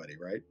to somebody,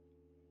 right?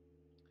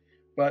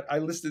 But I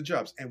listed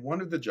jobs, and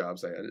one of the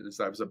jobs I had is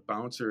I was a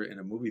bouncer in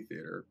a movie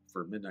theater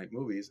for midnight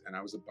movies, and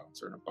I was a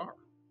bouncer in a bar.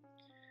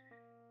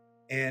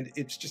 And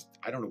it's just,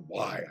 I don't know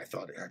why I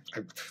thought, I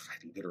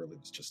literally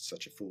was just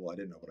such a fool. I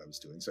didn't know what I was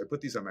doing. So I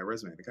put these on my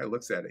resume. The guy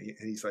looks at it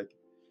and he's like,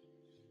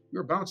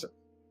 you're a bouncer.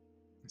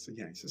 I said,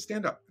 yeah. He says,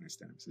 stand up. And I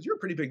stand up. He says, you're a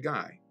pretty big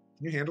guy.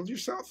 Can you handle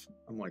yourself?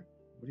 I'm like,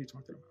 what are you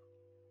talking about?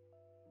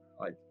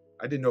 Like,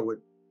 I didn't know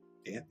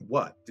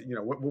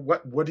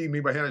what, what do you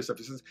mean by handle yourself?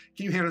 He says,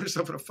 can you handle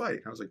yourself in a fight?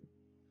 And I was like,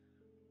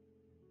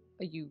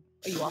 Are you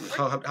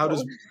offering?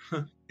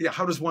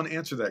 How does one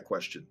answer that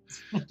question?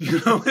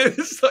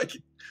 It's like,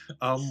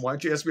 why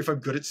don't you ask me if I'm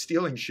good at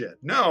stealing shit?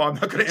 No, I'm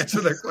not going to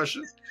answer that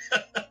question.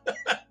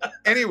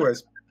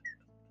 Anyways,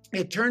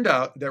 it turned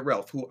out that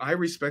Ralph, who I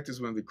respect as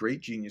one of the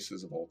great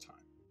geniuses of all time,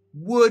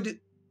 would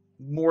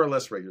more or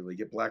less regularly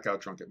get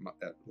blackout drunk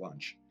at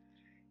lunch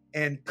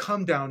and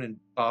come down and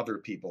bother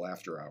people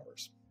after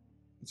hours.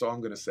 That's all I'm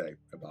going to say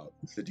about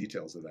the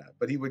details of that.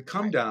 But he would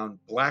come down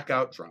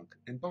blackout drunk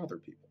and bother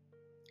people.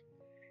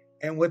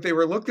 And what they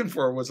were looking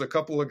for was a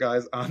couple of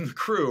guys on the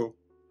crew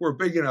who were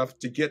big enough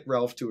to get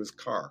Ralph to his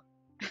car.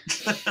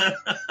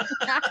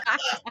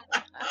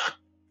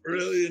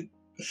 Brilliant.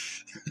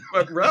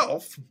 But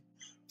Ralph,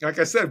 like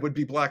I said, would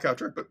be blackout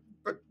drunk.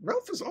 But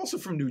Ralph is also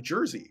from New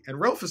Jersey, and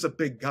Ralph is a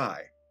big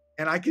guy.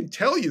 And I can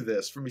tell you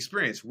this from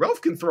experience.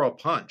 Ralph can throw a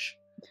punch.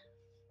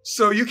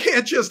 So you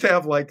can't just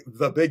have like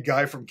the big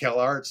guy from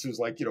CalArts who's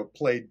like,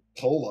 played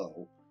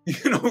polo,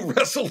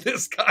 wrestle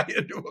this guy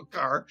into a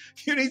car.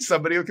 You need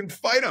somebody who can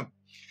fight him.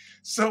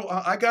 So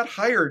I got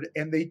hired,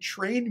 and they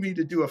trained me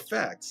to do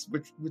effects,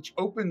 which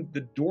opened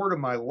the door to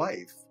my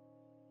life.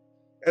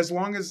 as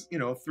long as,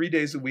 3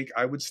 days a week,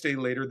 I would stay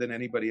later than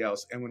anybody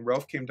else. And when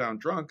Ralph came down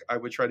drunk, I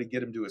would try to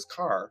get him to his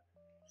car.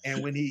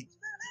 And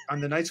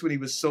on the nights when he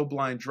was so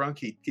blind drunk,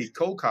 he'd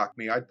cold cock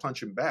me, I'd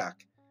punch him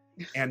back.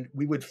 And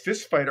we would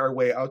fist fight our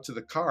way out to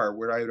the car,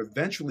 where I would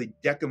eventually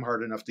deck him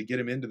hard enough to get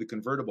him into the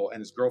convertible, and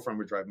his girlfriend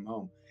would drive him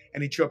home.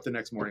 And he'd show up the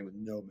next morning with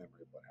no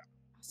memory of what happened.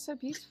 That's so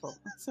beautiful.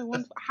 That's so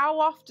wonderful. How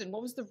often?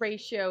 What was the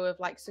ratio of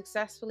like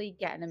successfully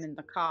getting him in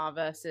the car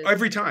versus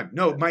every time?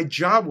 No, my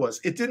job was,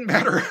 it didn't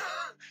matter.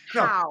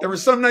 No, How? there were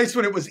some nights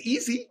when it was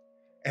easy,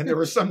 and there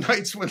were some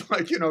nights when,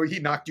 like, he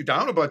knocked you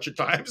down a bunch of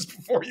times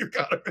before you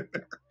got him in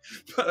there.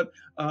 But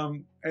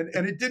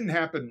and it didn't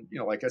happen,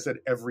 like I said,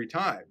 every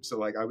time. So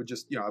like I would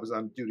just, I was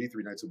on duty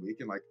 3 nights a week,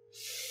 and like,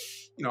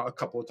 a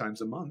couple of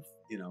times a month,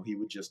 he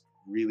would just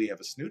really have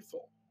a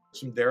snootful.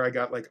 From there, I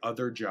got like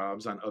other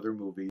jobs on other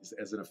movies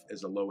as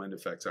a low end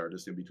effects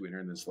artist in between,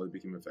 and then slowly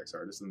became an effects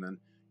artist, and then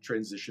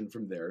transitioned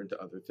from there into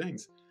other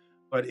things.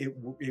 But it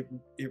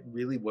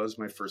really was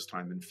my first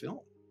time in film.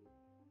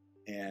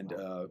 And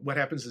what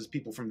happens is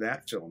people from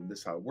that film, this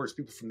is how it works,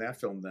 people from that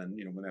film then,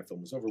 when that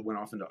film was over, went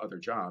off into other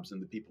jobs, and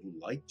the people who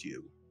liked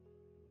you,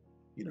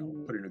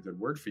 put in a good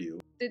word for you.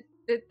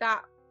 Did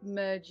that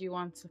merge you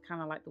onto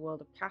kind of like the world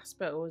of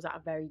Casper, or was that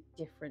a very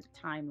different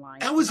timeline?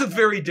 That was a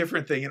very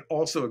different thing, and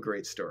also a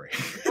great story.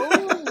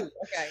 Oh,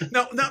 okay.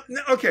 No,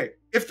 okay.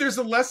 If there's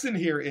a lesson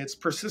here, it's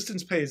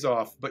persistence pays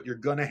off, but you're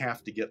going to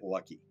have to get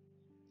lucky.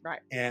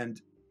 Right.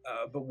 And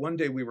but one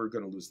day we were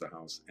going to lose the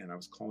house, and I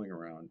was calling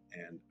around,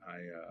 and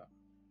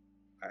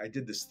I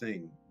did this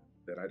thing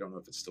that I don't know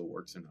if it still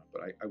works or not,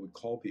 but I would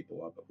call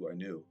people up who I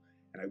knew,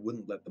 and I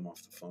wouldn't let them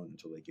off the phone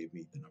until they gave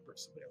me the number of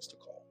somebody else to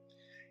call,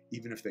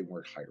 even if they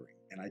weren't hiring.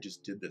 And I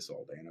just did this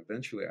all day, and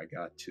eventually I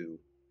got to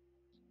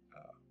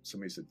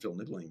somebody said, Phil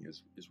Nibbling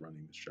is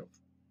running this show,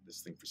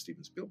 this thing for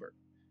Steven Spielberg,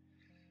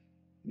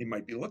 and he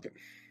might be looking.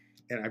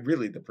 And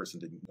the person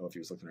didn't know if he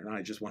was looking or not.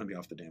 I just wanted me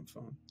off the damn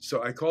phone.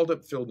 So I called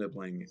up Phil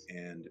Nibbling,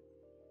 and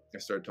I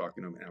started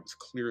talking to him, and I was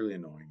clearly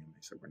annoying him.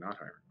 They said, we're not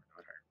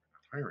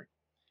hiring.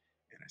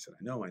 And I said,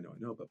 I know, blah,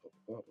 blah, blah,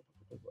 blah, blah,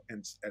 blah, blah.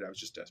 And I was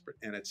just desperate.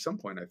 And at some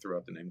point I threw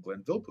out the name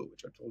Glenn Vilppu,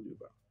 which I told you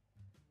about.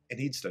 And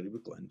he'd studied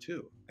with Glenn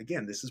too.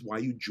 Again, this is why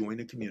you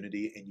join a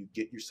community and you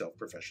get yourself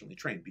professionally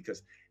trained,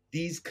 because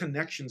these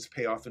connections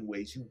pay off in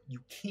ways you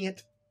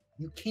can't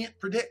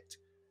predict.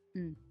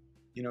 Mm.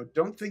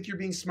 Don't think you're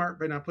being smart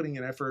by not putting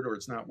in effort, or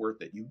it's not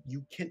worth it.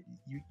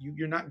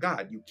 You're not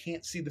God. You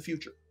can't see the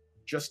future.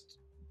 Just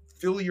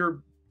fill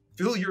your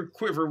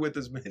quiver with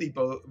as many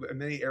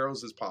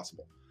arrows as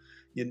possible.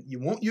 You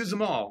won't use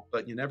them all,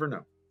 but you never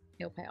know.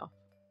 It'll pay off.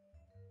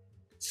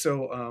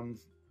 So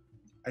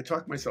I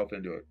talked myself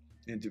into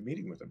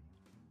meeting with him,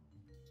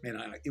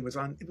 and it was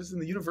in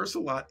the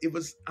Universal lot.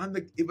 The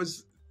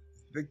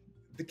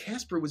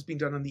Casper was being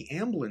done on the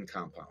Amblin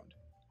compound,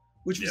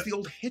 which was the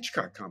old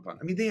Hitchcock compound.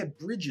 I mean, they had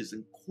bridges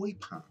and koi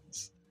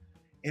ponds,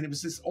 and it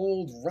was this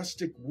old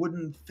rustic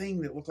wooden thing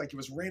that looked like it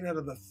was right out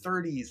of the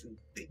 30s, and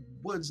big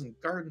woods and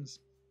gardens.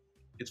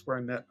 It's where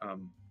I met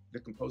the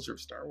composer of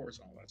Star Wars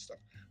and all that stuff.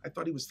 I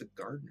thought he was the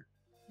gardener.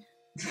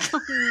 No.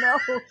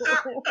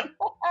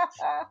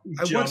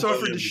 I once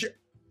offered to share.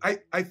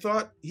 I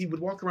thought he would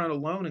walk around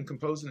alone and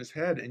compose in his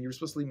head, and you were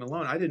supposed to leave him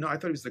alone. I didn't know. I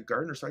thought he was the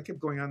gardener, so I kept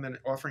going on then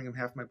offering him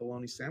half my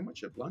bologna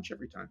sandwich at lunch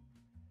every time.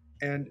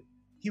 And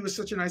he was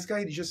such a nice guy.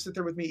 He'd just sit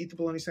there with me, eat the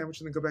bologna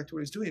sandwich, and then go back to what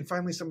he was doing. And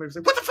finally somebody was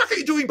like, what the fuck are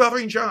you doing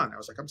bothering John? I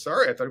was like, I'm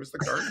sorry. I thought he was the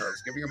gardener. I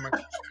was giving him my...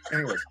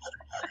 Anyways.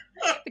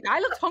 The guy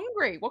looked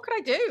hungry. What could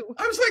I do?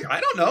 I was like, I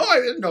don't know.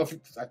 I didn't know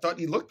I thought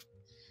he looked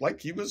like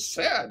he was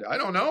sad. I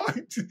don't know.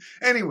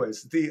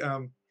 Anyways,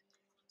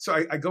 so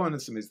I go into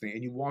some of his thing,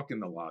 and you walk in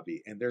the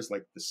lobby, and there's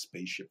like the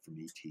spaceship from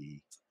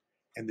E.T.,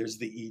 and there's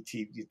the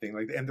E.T. thing,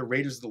 like, and the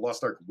Raiders of the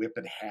Lost Ark whip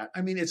and hat.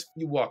 I mean,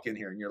 you walk in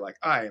here, and you're like,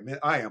 I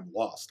am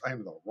lost. I am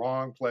in the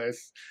wrong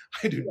place.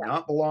 I do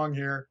not belong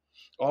here.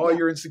 All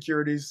your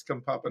insecurities come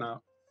popping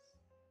out.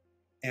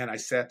 And I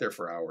sat there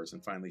for hours,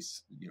 and finally,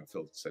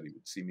 Phil said he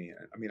would see me.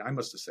 I mean, I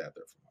must have sat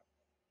there from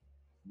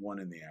 1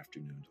 in the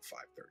afternoon to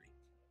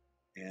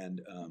 5:30, and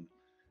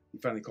he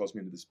finally calls me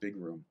into this big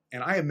room,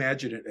 and I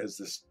imagine it as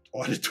this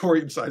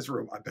auditorium-sized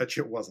room. I bet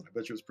you it wasn't. I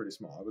bet you it was pretty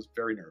small. I was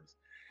very nervous.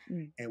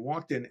 And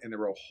walked in, and there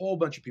were a whole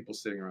bunch of people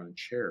sitting around in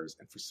chairs,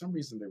 and for some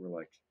reason they were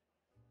like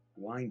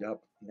lined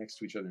up next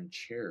to each other in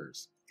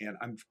chairs. And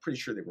I'm pretty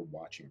sure they were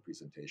watching a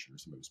presentation, or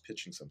somebody was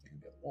pitching something on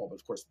the other wall.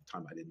 But of course, at the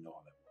time, I didn't know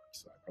how that worked,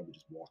 so I probably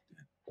just walked in.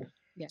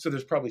 Yeah. So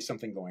there's probably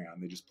something going on.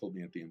 They just pulled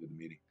me at the end of the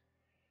meeting.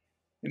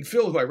 And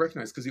Phil, who I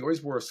recognized because he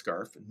always wore a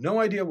scarf,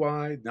 no idea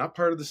why, not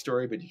part of the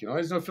story, but you can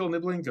always know Phil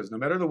Nibbling because no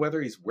matter the weather,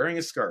 he's wearing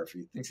a scarf.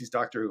 He thinks he's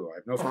Doctor Who. I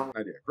have no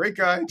idea. Great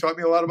guy, taught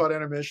me a lot about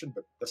animation,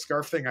 but the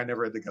scarf thing I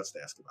never had the guts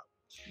to ask about.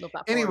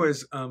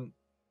 Anyways,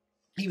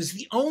 he was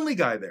the only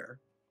guy there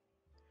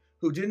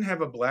who didn't have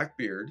a black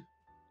beard,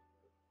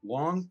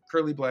 long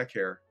curly black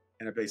hair,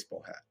 and a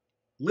baseball hat.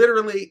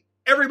 Literally,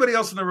 everybody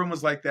else in the room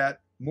was like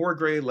that. More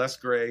gray,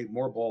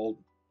 more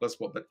bald, less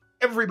bald, but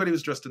everybody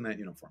was dressed in that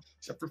uniform,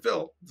 except for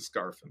Phil, the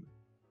scarf and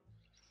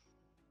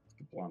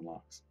the blonde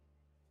locks.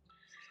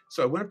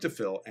 So I went up to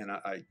Phil, and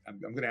I'm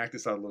going to act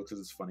this out a little because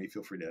it's funny.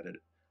 Feel free to edit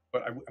it.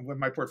 But I went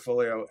my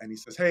portfolio, and he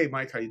says, "Hey,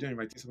 Mike, how you doing?"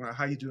 Mike,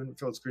 "How you doing,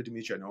 Phil? It's great to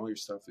meet you. I know all your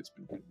stuff. I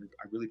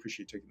really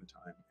appreciate taking the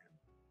time."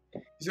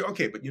 And he said,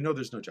 "Okay, but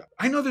there's no job.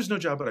 I know there's no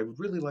job, but I would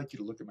really like you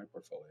to look at my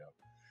portfolio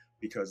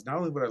because not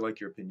only would I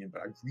like your opinion,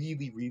 but I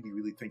really, really,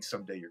 really think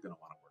someday you're going to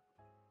want to work with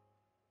me."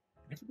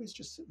 And everybody's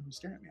just sitting there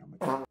staring at me.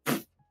 I'm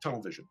like,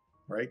 tunnel vision,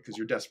 right? Because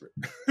you're desperate.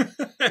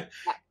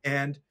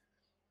 And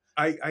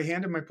I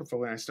handed my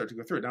portfolio, and I started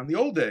to go through it. Now, in the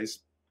old days,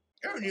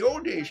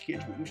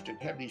 kids, we used to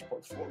have these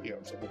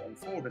portfolios that would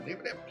unfold, and they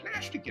would have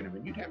plastic in them,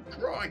 and you'd have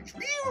drawings,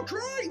 real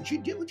drawings.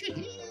 You'd do it with your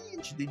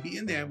hands. They'd be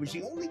in there. It was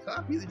the only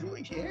copy of the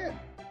drawings you had.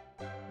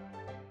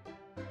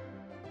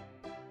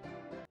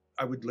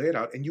 I would lay it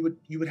out, and you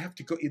would have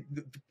to go.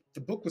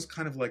 The book was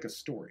kind of like a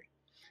story.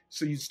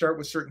 So you'd start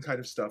with certain kind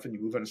of stuff, and you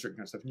move on to certain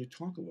kind of stuff, and you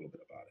talk a little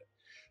bit about it.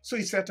 So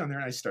he sat down there,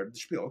 and I started the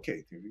spiel.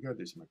 Okay, here we go.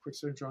 These are my quick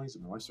start drawings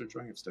and my life start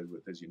drawing. I've studied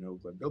with, as you know,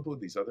 Glenn Bilbo,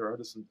 these other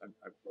artists, and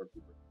I've worked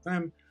with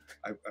them.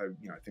 I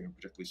think I'm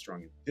particularly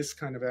strong in this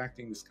kind of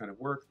acting, this kind of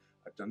work.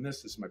 I've done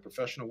this. This is my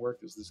professional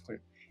work. This claim.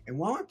 And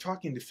while I'm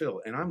talking to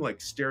Phil, and I'm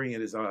like staring at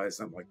his eyes,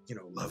 I'm like,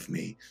 love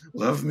me,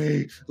 love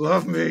me,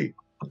 love me.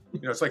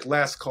 It's like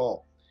last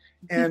call.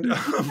 And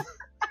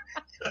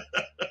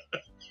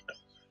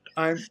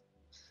I'm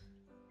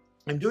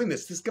doing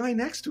this. This guy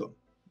next to him,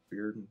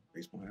 beard and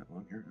baseball hat,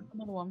 long hair.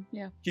 Another one,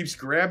 yeah. Keeps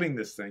grabbing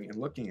this thing and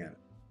looking at it.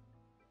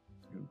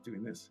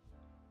 Doing this.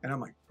 And I'm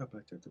like,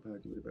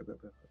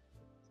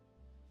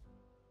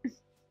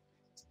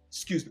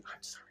 excuse me,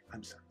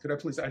 I'm sorry. Could I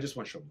please, I just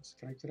want to show this.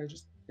 Could I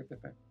just get that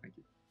back? Thank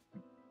you.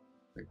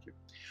 Thank you.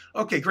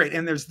 Okay, great.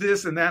 And there's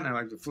this and that, and I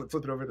like to flip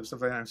it over, the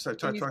stuff like that. And I start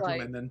talking to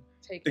him, and then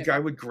the guy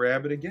would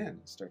grab it again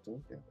and start to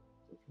look at it.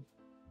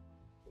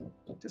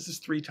 This is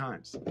 3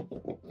 times.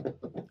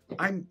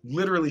 I'm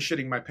literally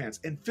shitting my pants.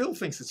 And Phil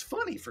thinks it's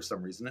funny for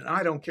some reason, and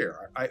I don't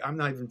care. I'm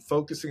not even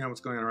focusing on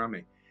what's going on around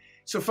me.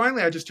 So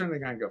finally, I just turn to the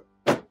guy and go,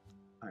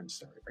 "I'm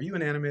sorry. Are you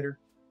an animator?"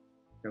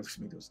 He looks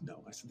at me and goes,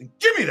 "No." I said, "Then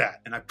give me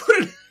that." And I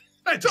put it,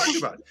 I talked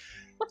about it.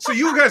 So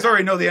you guys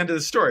already know the end of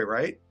the story,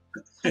 right?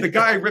 The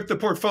guy ripped the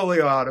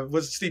portfolio out of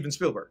was Steven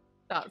Spielberg.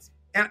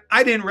 And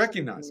I didn't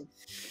recognize him.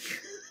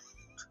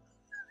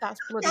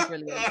 That's bloody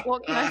brilliant.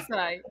 What can I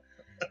say?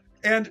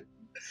 And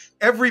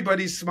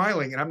everybody's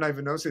smiling, and I'm not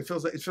even noticing. It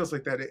feels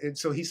like that. And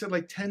so he said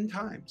like 10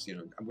 times,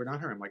 "We're not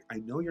hiring." I'm like, "I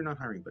know you're not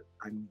hiring, but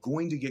I'm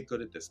going to get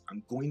good at this.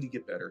 I'm going to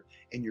get better,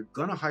 and you're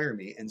going to hire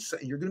me, and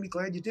you're going to be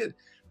glad you did,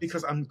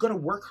 because I'm going to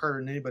work harder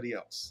than anybody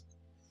else.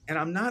 And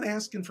I'm not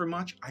asking for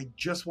much. I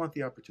just want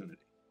the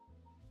opportunity."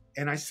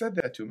 And I said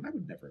that to him. I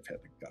would never have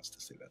had the guts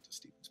to say that to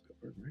Steven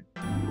Spielberg, right?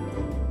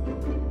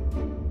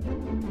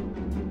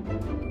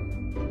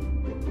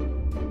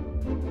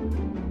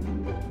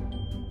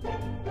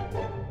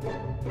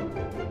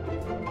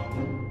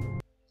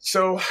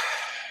 So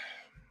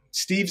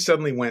Steve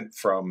suddenly went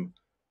from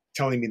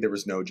telling me there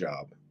was no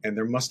job, and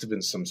there must have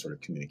been some sort of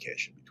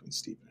communication between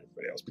Steve and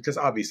everybody else, because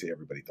obviously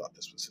everybody thought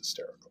this was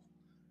hysterical,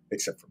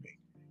 except for me.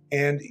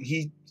 And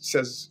he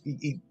says,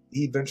 he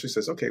eventually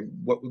says, "Okay,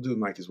 what we'll do,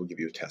 Mike, is we'll give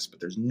you a test, but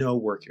there's no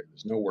work here.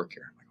 There's no work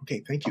here." I'm like,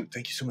 "Okay, thank you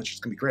so much. It's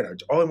gonna be great.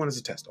 All I want is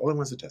a test. All I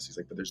want is a test." He's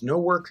like, "But there's no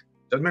work.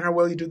 Doesn't matter how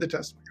well you do the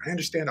test." I'm like, "I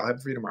understand. I'll have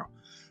it for you tomorrow."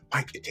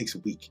 "Mike, it takes a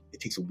week. It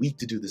takes a week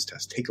to do this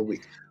test. Take a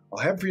week. I'll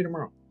have it for you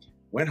tomorrow."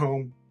 Went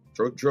home,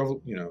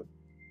 drove,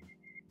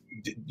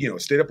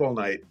 stayed up all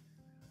night.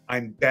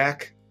 I'm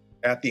back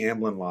at the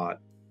Amblin lot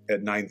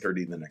at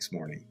 9:30 the next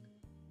morning,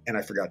 and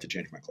I forgot to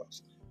change my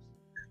clothes.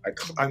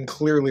 I'm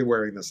clearly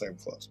wearing the same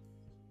clothes.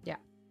 Yeah.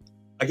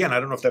 Again, I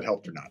don't know if that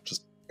helped or not,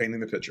 just painting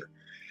the picture.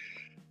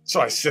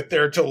 So I sit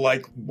there till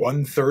like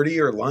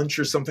 1:30 or lunch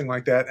or something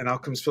like that, and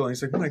out comes Phil, and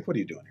he's like, "Mike, what are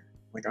you doing here?"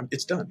 I'm like,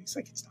 "It's done." He's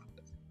like, "It's not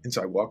done." And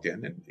so I walk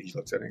in, and he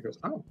looks at it and he goes,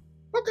 "Oh,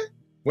 okay.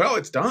 Well,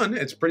 it's done.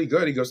 It's pretty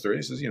good." He goes through it.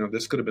 He says,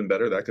 "This could have been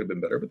better. That could have been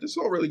better, but this is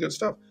all really good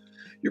stuff.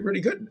 You're pretty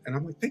good." And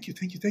I'm like, "Thank you.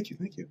 And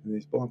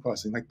he's blowing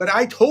past. He's like, "But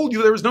I told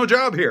you there was no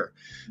job here."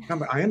 And I'm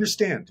like, I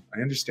understand,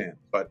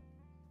 but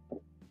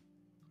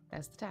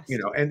that's the test.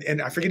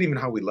 And I forget even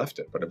how we left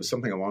it, but it was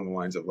something along the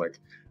lines of like,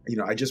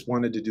 "I just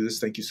wanted to do this.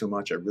 Thank you so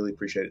much. I really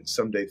appreciate it. And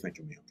someday think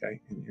of me, okay?"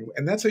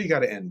 And that's how you got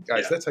to end,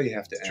 guys. Yeah, that's how you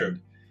have to end. True.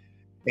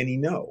 And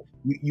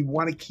you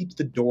want to keep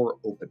the door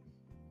open.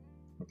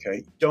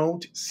 Okay,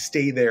 don't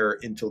stay there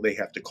until they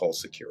have to call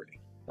security.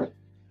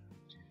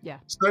 Yeah.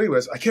 So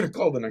anyways, I get a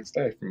call the next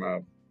day from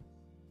a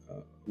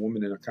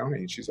woman in accounting,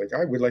 and she's like,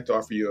 "I would like to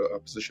offer you a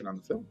position on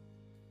the film."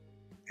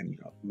 And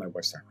my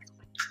wife's started like,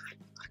 "Oh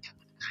my God."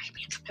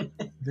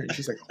 And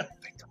she's like, "Oh,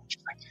 thank God."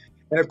 She's like,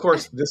 and of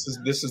course, this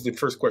is the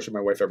first question my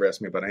wife ever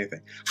asked me about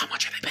anything. "How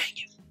much are they paying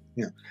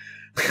you?"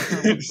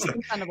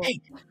 Like, "Hey,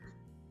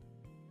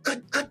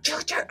 good.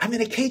 I'm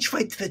in a cage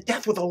fight to the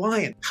death with a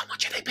lion. How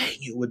much are they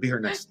paying you?" Would be her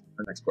next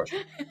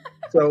question.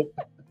 So,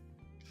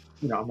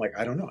 I'm like,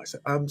 "I don't know." I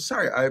said, "I'm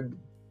sorry.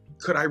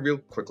 Could I real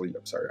quickly?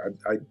 I'm sorry.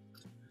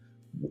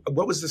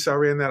 What was the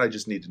salary on that? I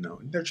just need to know."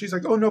 And then she's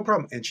like, "Oh, no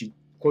problem." And she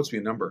quotes me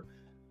a number,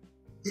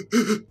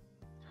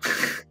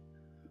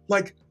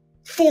 like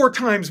 4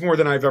 times more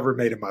than I've ever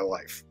made in my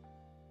life.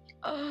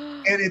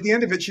 And at the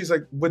end of it, she's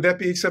like, "Would that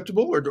be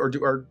acceptable,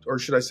 or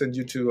should I send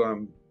you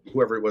to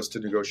whoever it was to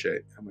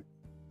negotiate?" I'm like,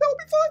 "That would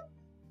be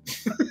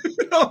fine."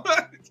 You know?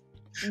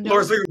 No.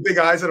 Laura's looking with big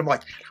eyes, and I'm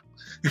like,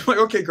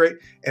 "Okay, great."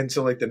 And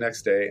so like the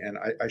next day, and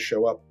I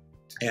show up,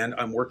 and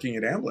I'm working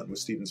at Amblin with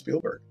Steven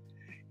Spielberg,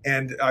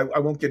 and I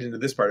won't get into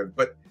this part of it,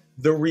 but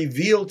the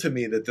reveal to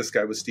me that this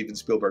guy was Steven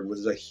Spielberg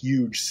was a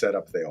huge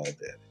setup they all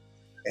did.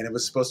 And it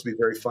was supposed to be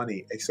very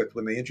funny, except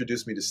when they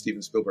introduced me to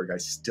Steven Spielberg, I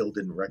still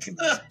didn't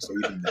recognize him. So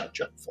even that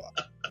joke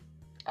flopped.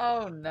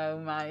 Oh, no,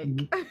 Mike.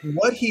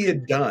 What he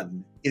had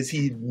done is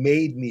he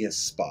made me a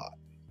spot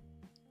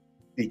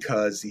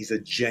because he's a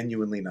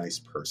genuinely nice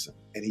person.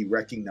 And he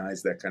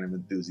recognized that kind of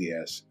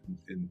enthusiasm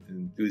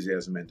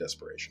and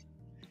desperation.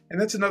 And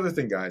that's another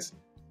thing, guys.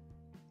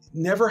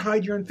 Never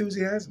hide your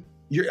enthusiasm.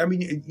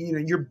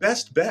 Your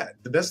best bet,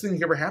 the best thing that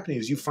can ever happen to you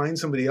is you find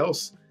somebody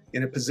else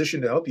in a position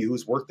to help you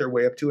who's worked their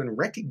way up to and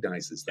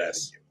recognizes that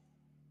in you.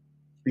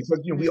 Because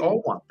we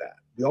all want that.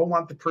 We all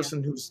want the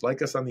person who's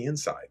like us on the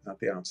inside, not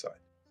the outside.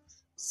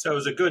 So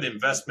it's a good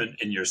investment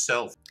in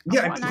yourself.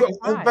 Yeah. And,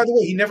 by the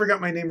way, he never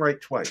got my name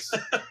right twice.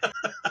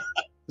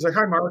 He's like,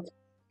 "Hi, Mark.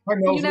 Hi,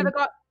 Melvin." You never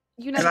got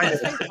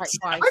it right twice.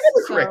 I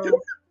never corrected him.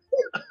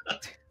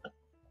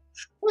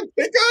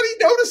 Thank God he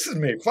notices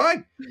me.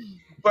 Fine.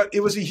 But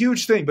it was a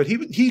huge thing. But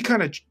he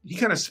kind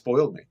of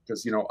spoiled me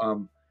because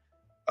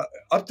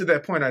up to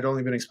that point, I'd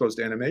only been exposed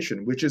to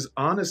animation, which is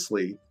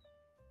honestly,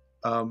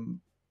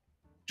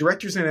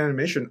 directors in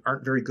animation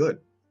aren't very good.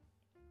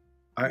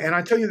 And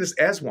I tell you this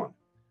as one.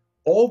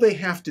 All they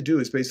have to do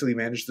is basically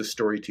manage the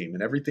story team,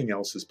 and everything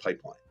else is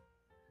pipeline.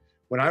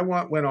 When I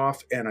went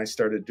off and I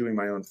started doing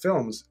my own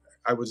films,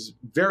 I was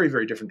very,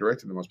 very different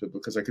director than most people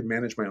because I could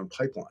manage my own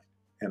pipeline.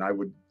 And I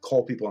would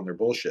call people on their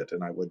bullshit,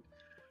 and I would,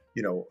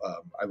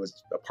 I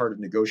was a part of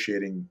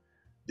negotiating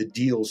the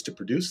deals to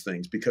produce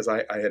things because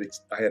I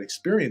had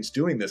experience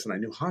doing this and I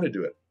knew how to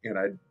do it, and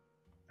I'd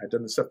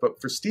done the stuff. But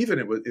for Steven,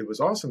 it was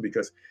awesome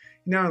because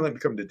he not only let me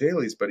come to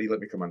dailies, but he let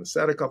me come on the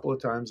set a couple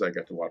of times. I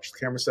got to watch the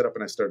camera setup,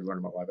 and I started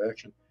learning about live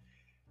action.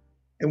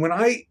 And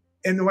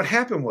what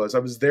happened was I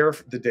was there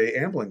the day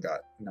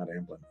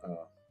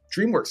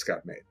DreamWorks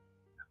got made.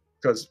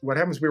 Because what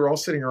happens, we were all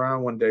sitting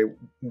around one day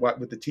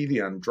with the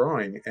TV on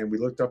drawing, and we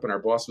looked up and our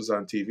boss was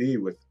on TV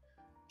with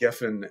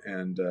Geffen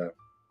and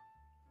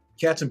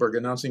Katzenberg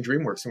announcing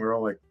DreamWorks, and we were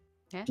all like,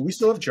 "Do we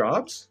still have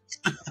jobs?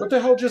 What the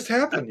hell just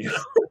happened?"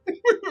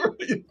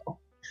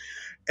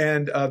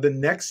 And the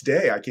next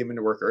day I came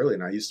into work early,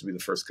 and I used to be the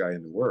first guy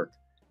into work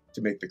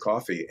to make the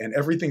coffee, and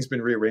everything's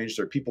been rearranged.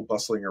 There are people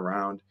bustling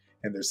around,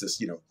 and there's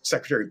this,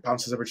 secretary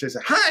bounces over and says,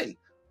 "Hi,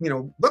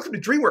 welcome to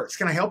DreamWorks.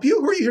 Can I help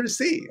you? Who are you here to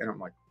see?" And I'm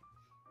like,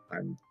 I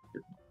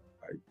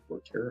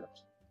work here.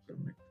 I'm going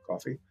to make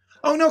coffee.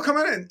 "Oh, no, come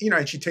on in."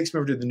 And she takes me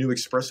over to the new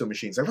espresso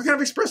machines. Like, "What kind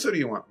of espresso do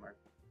you want?" I'm like,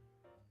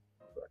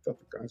 "I thought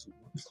the guys would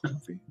want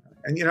coffee."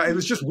 And, it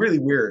was just really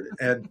weird.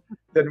 And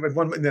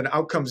then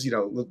out comes,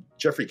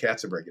 Jeffrey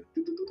Katzenberg.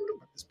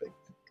 This big.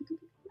 And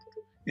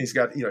he's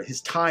got,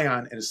 his tie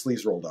on and his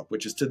sleeves rolled up,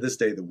 which is to this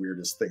day the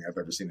weirdest thing I've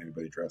ever seen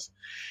anybody dress.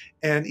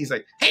 And he's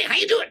like, "Hey, how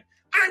you doing?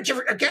 I'm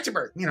Jeffrey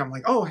Katzenberg." I'm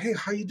like, "Oh, hey,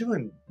 how you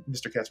doing,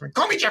 Mr. Katzenberg?"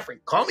 "Call me Jeffrey.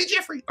 Call me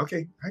Jeffrey."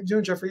 "Okay, how you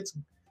doing, Jeffrey? It's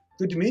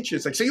good to meet you."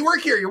 It's like, "So you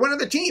work here? You're one of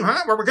the team,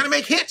 huh? Well, we're going to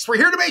make hits. We're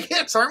here to make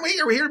hits, aren't we?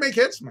 Are we here to make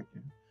hits?" I'm like,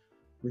 "Yeah,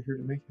 we're here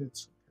to make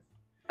hits."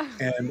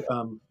 And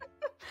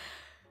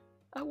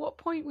at what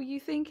point were you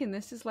thinking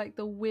this is like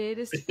the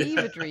weirdest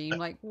fever dream?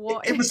 Like,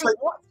 what? It was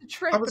like, what's the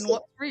trip and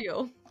what's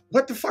real?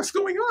 What the fuck's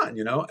going on?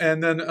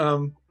 And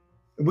then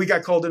we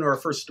got called into our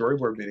first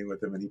storyboard meeting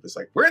with him, and he was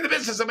like, "We're in the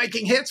business of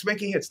making hits.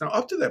 Now,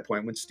 up to that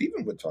point, when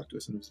Steven would talk to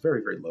us, and it was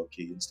very, very low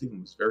key, and Steven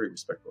was very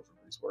respectful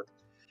for his work,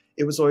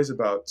 it was always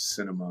about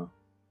cinema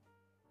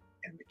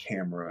and the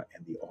camera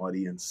and the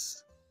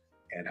audience,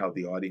 and how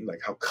the audience, like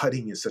how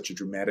cutting is such a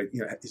dramatic,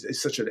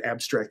 is such an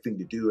abstract thing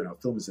to do, and how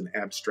film is an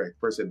abstract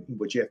person.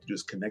 What you have to do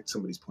is connect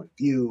somebody's point of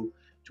view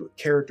to a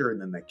character,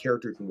 and then that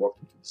character can walk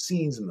them through the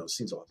scenes, and those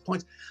scenes all have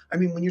points." I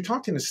mean, when you're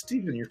talking to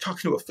Steven, you're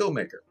talking to a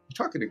filmmaker. You're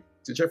talking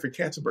to Jeffrey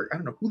Katzenberg. I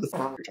don't know who the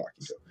fuck you're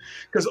talking to.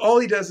 Because all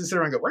he does is sit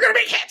around and go, "We're going to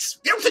make hits.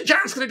 Elton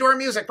John's going to do our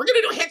music. We're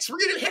going to do hits. We're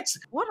going to do hits."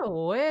 What a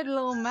weird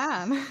little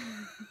man.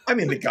 I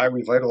mean, the guy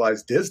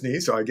revitalized Disney,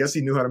 so I guess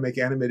he knew how to make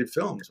animated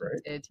films,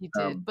 right? He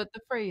did, but the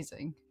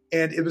phrasing.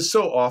 And it was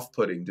so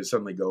off-putting to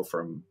suddenly go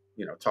from,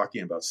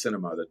 talking about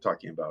cinema to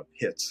talking about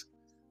hits,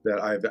 that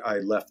I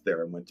left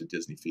there and went to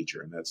Disney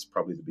Feature, and that's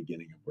probably the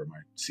beginning of where my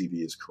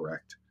CV is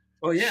correct.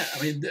 Well, yeah,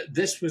 I mean,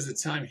 this was the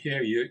time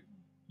here.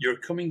 You're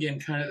coming in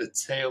kind of the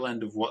tail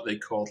end of what they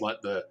called like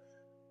the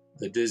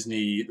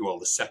Disney,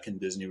 the second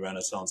Disney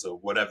Renaissance, or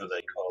whatever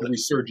they call it.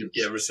 Resurgence.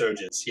 Yeah,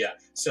 resurgence. Yeah.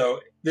 So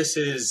this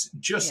is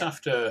just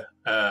after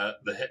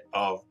the hit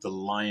of The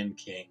Lion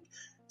King.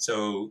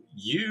 So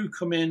you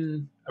come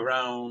in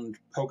around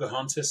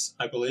Pocahontas,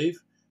 I believe.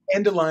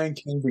 End of Lion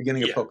King,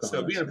 beginning of Pocahontas.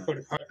 So beginning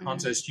of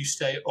Pocahontas, you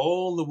stay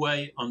all the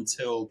way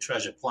until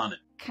Treasure Planet.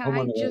 Can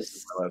I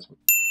just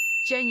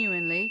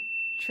genuinely,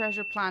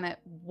 Treasure Planet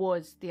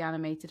was the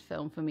animated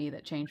film for me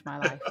that changed my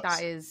life.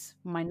 That is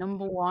my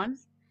number one.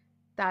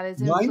 That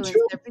is Mine influenced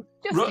too. every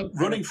just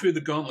Running through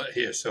the gauntlet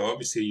here. So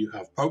obviously you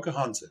have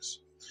Pocahontas,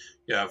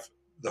 you have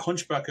The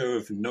Hunchback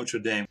of Notre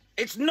Dame.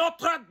 It's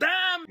Notre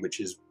Dame, which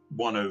is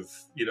one of,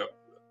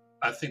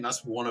 I think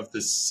that's one of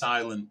the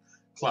silent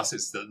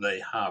classics that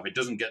they have. It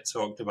doesn't get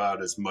talked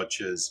about as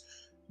much as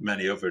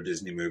many other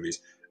Disney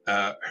movies.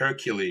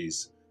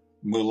 Hercules,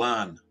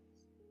 Mulan,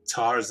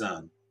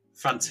 Tarzan,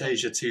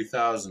 Fantasia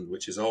 2000,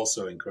 which is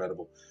also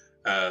incredible.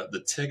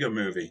 The Tigger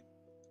movie,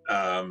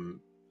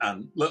 and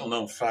little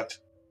known fact.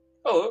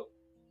 Hello.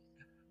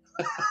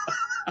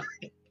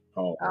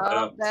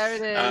 there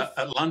it is.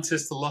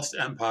 Atlantis, The Lost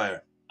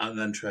Empire, and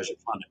then Treasure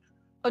Planet.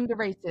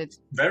 Underrated.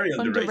 Very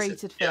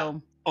underrated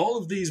film. Yeah. All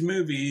of these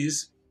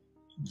movies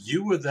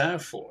you were there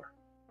for.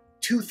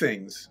 Two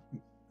things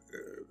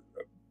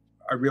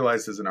I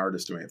realized as an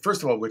artist doing it.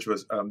 First of all, which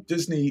was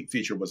Disney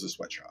feature was a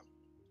sweatshop.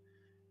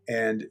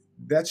 And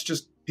that's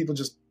just, people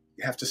just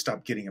have to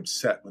stop getting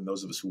upset when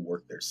those of us who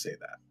work there say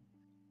that.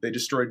 They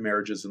destroyed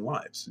marriages and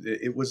lives.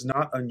 It was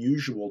not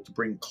unusual to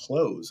bring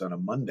clothes on a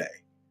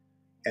Monday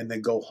and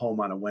then go home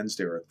on a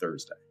Wednesday or a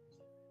Thursday.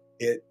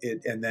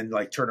 And then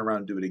like turn around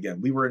and do it again.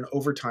 We were in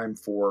overtime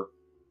for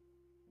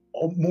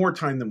more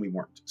time than we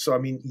weren't. So, I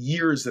mean,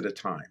 years at a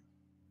time.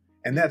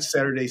 And that's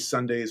Saturdays,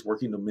 Sundays,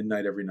 working till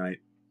midnight every night.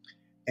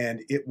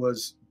 And it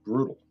was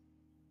brutal.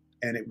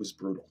 And it was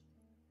brutal.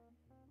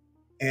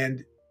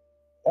 And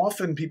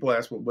often people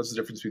ask, well, what's the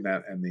difference between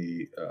that and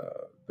the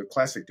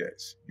classic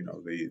days? You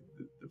know,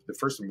 the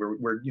first one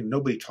where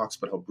nobody talks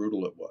about how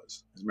brutal it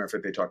was. As a matter of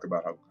fact, they talk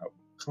about how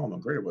calm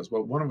and great it was.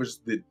 Well, one of which is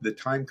the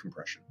time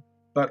compression.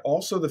 But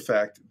also the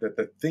fact that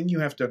the thing you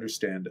have to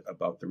understand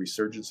about the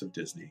resurgence of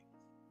Disney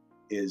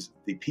is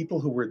the people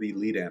who were the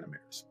lead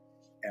animators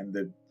and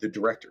the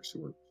directors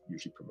who were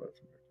usually promoted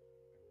from there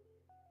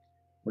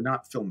were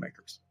not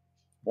filmmakers.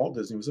 Walt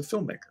Disney was a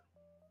filmmaker.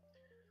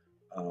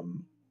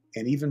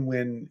 And even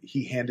when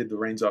he handed the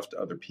reins off to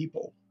other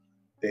people,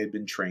 they had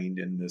been trained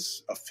in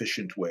this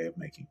efficient way of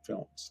making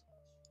films.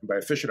 And by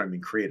efficient, I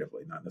mean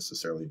creatively, not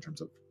necessarily in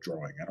terms of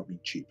drawing. I don't mean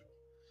cheap.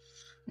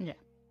 Yeah.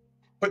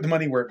 Put the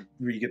money where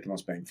you get the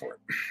most bang for it.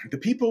 The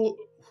people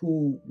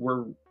who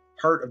were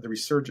part of the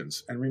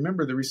resurgence, and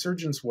remember, the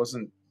resurgence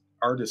wasn't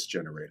artist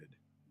generated.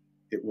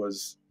 It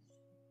was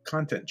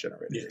content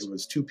generated. Yes. It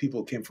was two people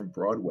who came from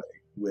Broadway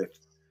with,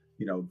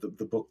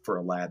 the book for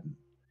Aladdin.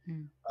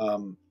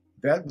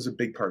 That was a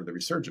big part of the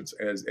resurgence.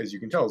 As you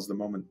can tell, as the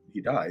moment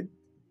he died,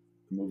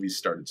 the movies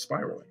started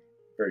spiraling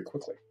very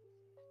quickly.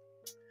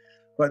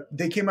 But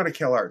they came out of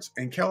Cal Arts,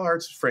 and Cal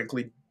Arts,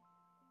 frankly,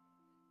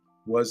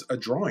 was a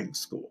drawing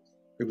school.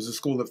 It was a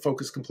school that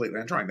focused completely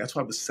on drawing. That's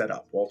why it was set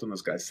up. Walt and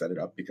those guys set it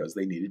up because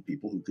they needed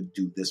people who could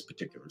do this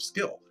particular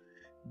skill.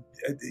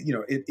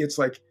 It's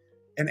like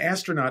an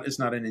astronaut is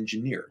not an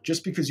engineer.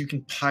 Just because you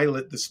can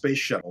pilot the space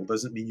shuttle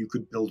doesn't mean you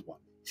could build one.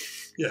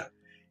 Yeah.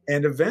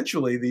 And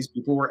eventually these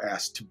people were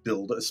asked to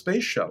build a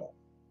space shuttle.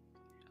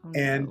 Oh,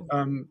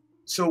 and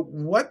so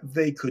what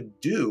they could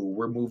do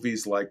were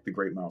movies like The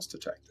Great Mouse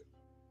Detective.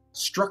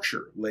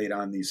 Structure laid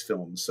on these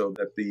films so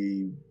that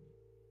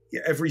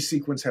every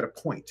sequence had a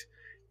point.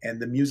 And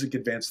the music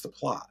advanced the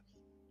plot.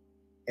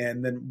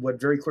 And then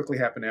what very quickly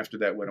happened after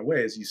that went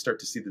away is you start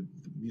to see the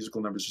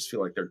musical numbers just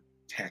feel like they're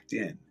tacked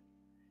in.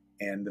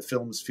 And the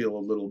films feel a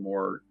little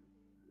more,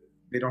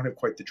 they don't have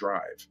quite the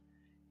drive.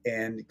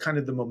 And kind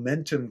of the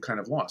momentum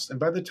kind of lost. And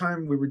by the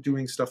time we were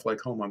doing stuff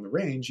like Home on the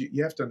Range,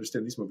 you have to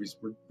understand these movies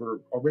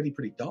were already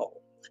pretty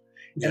dull.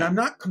 Yeah. And I'm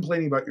not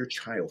complaining about your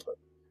childhood,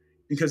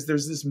 because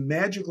there's this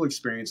magical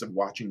experience of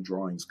watching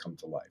drawings come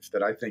to life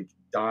that I think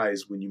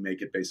dies when you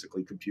make it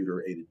basically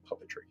computer-aided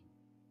puppetry.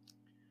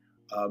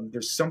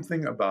 There's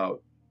something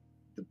about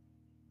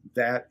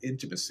that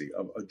intimacy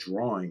of a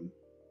drawing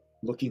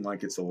looking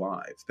like it's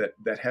alive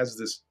that has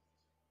this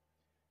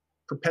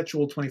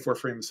perpetual 24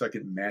 frame a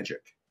second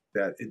magic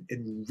that it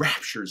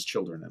enraptures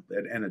children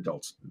and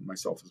adults,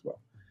 myself as well.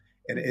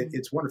 And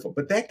it's wonderful.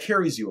 But that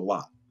carries you a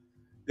lot.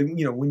 And,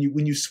 when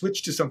you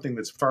switch to something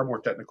that's far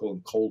more technical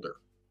and colder,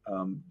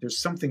 there's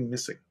something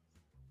missing.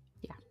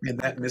 Yeah. And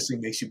that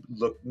missing makes you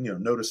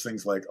notice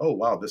things like, oh,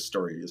 wow, this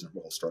story isn't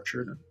well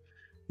structured. And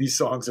these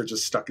songs are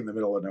just stuck in the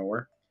middle of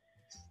nowhere.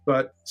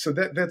 But so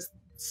that's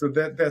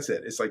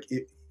it. It's like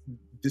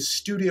the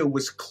studio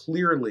was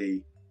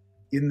clearly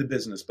in the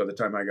business by the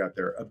time I got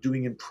there of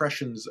doing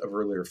impressions of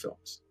earlier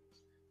films,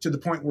 to the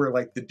point where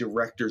like the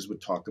directors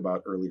would talk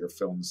about earlier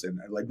films and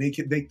like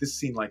make this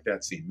scene like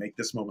that scene, make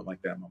this moment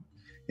like that moment.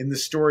 In the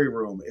story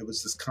room, it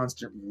was this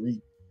constant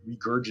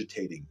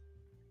regurgitating.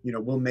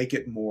 We'll make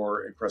it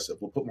more impressive.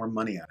 We'll put more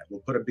money on it.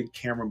 We'll put a big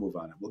camera move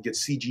on it. We'll get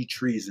CG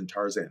trees in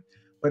Tarzan.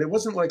 But it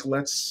wasn't like,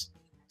 let's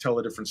tell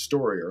a different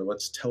story or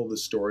let's tell the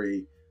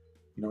story,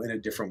 in a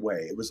different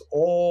way. It was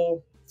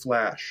all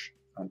flash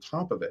on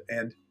top of it.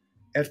 And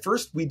at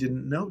first we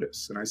didn't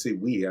notice. And I say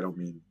we, I don't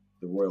mean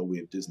the royal we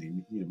of Disney,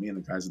 me and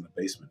the guys in the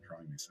basement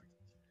drawing these things.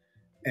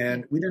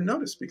 And we didn't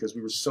notice because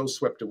we were so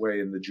swept away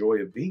in the joy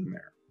of being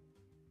there.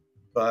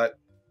 But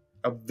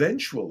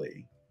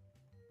eventually,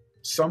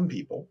 some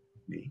people,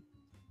 me,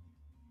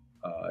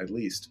 at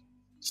least,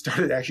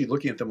 started actually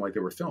looking at them like they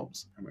were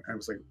films. I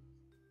was like,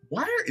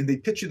 why are, and they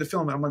pitch you the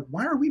film, and I'm like,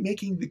 why are we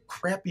making the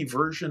crappy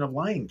version of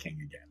Lion King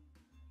again?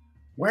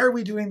 Why are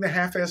we doing the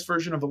half-assed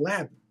version of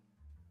Aladdin?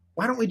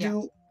 Why don't we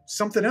do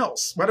something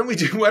else? Why don't we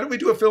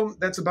do a film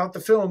that's about the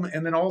film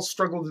and then all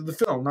struggle to the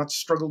film, not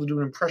struggle to do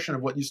an impression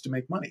of what used to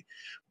make money?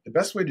 The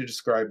best way to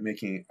describe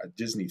making a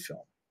Disney film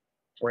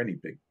or any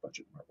big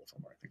budget Marvel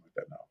film or anything like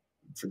that now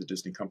for the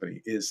Disney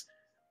company is,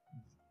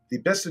 the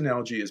best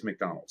analogy is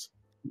McDonald's.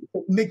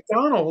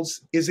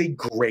 McDonald's is a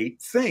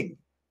great thing.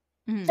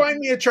 Mm-hmm. Find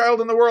me a child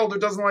in the world who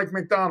doesn't like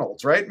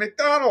McDonald's, right?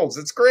 McDonald's,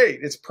 it's great.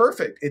 It's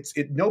perfect.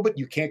 But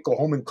you can't go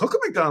home and cook a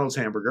McDonald's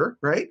hamburger,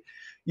 right?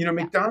 You know,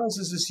 McDonald's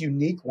is this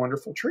unique,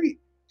 wonderful treat.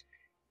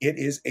 It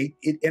is and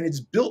it's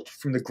built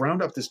from the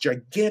ground up, this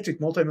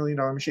gigantic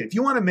multi-million-dollar machine. If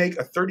you want to make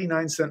a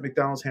 39-cent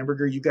McDonald's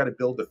hamburger, you got to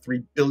build a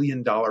 $3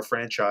 billion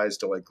franchise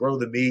to like grow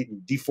the meat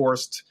and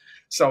deforest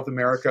South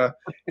America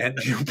and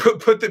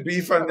put the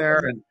beef on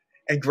there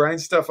and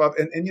grind stuff up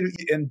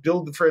and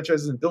build the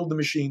franchises and build the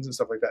machines and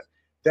stuff like that.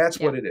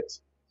 That's what it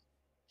is.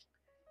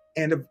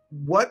 And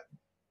what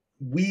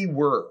we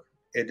were,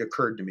 it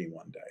occurred to me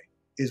one day,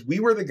 is we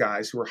were the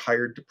guys who were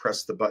hired to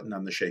press the button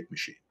on the shake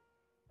machine.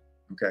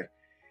 Okay.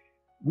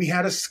 We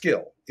had a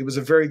skill. It was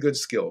a very good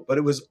skill, but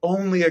it was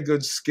only a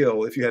good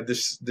skill if you had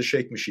the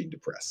shake machine to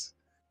press.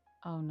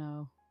 Oh,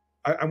 no.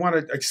 I want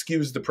to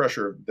excuse the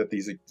pressure that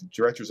these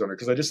directors are under,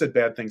 because I just said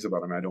bad things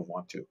about them. I don't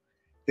want to.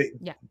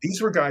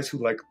 These were guys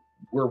who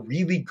were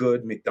really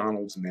good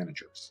McDonald's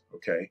managers.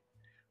 Okay.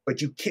 But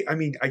you can't, I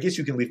mean, I guess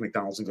you can leave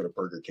McDonald's and go to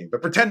Burger King,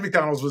 but pretend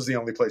McDonald's was the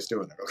only place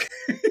doing it,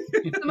 okay?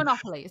 It's the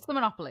monopoly. It's the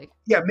monopoly.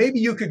 Yeah, maybe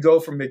you could go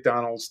from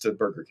McDonald's to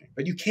Burger King,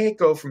 but you can't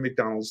go from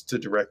McDonald's to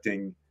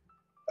directing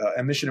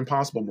a Mission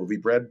Impossible movie.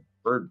 Brad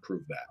Bird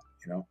proved that,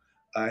 you know?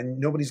 And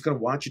nobody's going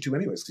to want you to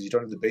anyways, because you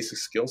don't have the basic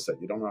skill set.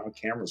 You don't know how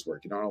cameras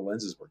work. You don't know how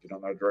lenses work. You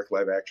don't know how to direct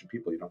live action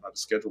people. You don't know how to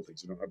schedule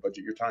things. You don't know how to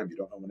budget your time. You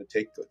don't know when to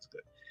take goods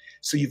good.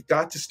 So you've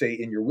got to stay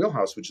in your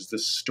wheelhouse, which is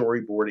this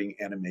storyboarding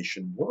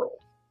animation world.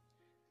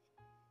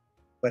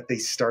 But they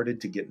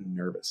started to get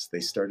nervous. They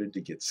started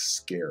to get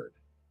scared.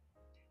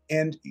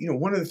 And, you know,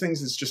 one of the things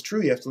that's just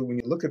true, when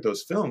you look at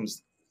those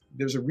films,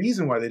 there's a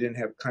reason why they didn't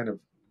have kind of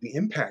the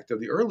impact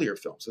of the earlier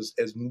films,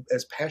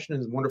 as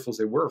passionate and wonderful as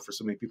they were for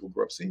so many people who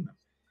grew up seeing them,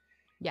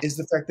 is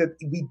the fact that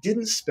we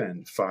didn't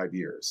spend 5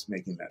 years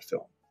making that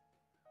film.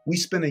 We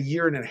spent 1.5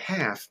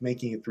 years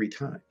making it 3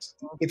 times.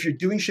 If you're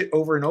doing shit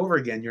over and over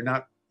again, you're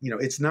not, you know,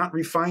 it's not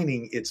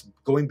refining, it's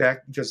going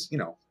back because, you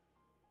know,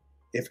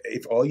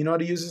 if all you know how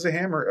to use is a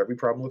hammer, every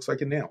problem looks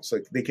like a nail. So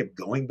they kept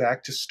going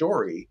back to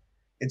story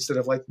instead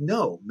of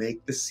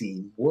make the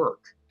scene work,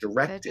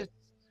 direct it.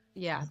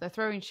 Yeah, they're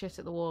throwing shit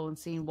at the wall and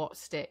seeing what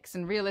sticks.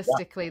 And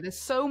realistically, there's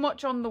so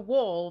much on the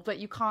wall that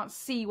you can't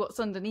see what's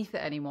underneath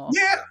it anymore.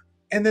 Yeah.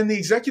 And then the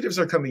executives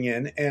are coming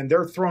in and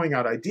they're throwing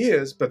out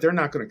ideas, but they're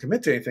not going to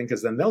commit to anything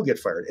because then they'll get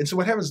fired. And so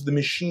what happens is the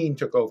machine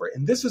took over.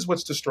 And this is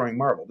what's destroying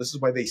Marvel. This is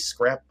why they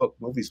scrapbook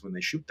movies when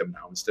they shoot them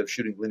now instead of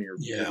shooting linear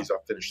movies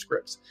off finished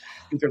scripts.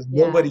 Because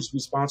nobody's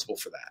responsible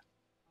for that.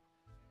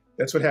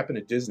 That's what happened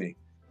at Disney.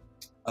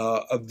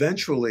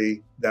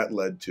 Eventually, that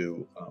led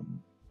to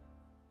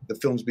the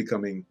films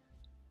becoming,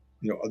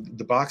 you know,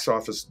 the box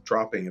office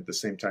dropping at the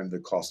same time the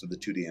cost of the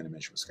 2D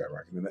animation was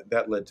skyrocketing. And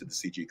that led to the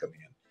CG coming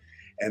in.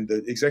 And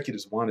the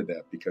executives wanted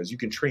that because you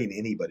can train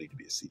anybody to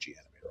be a CG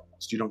animator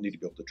almost. You don't need to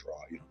be able to draw.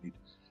 You don't need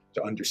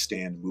to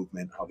understand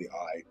movement, how the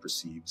eye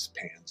perceives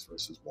pans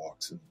versus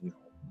walks, and, you know,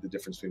 the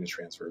difference between a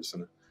transverse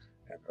and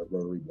a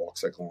rotary walk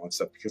cycle and all that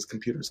stuff, because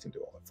computers can do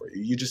all that for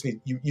you. You just need,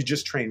 you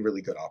just train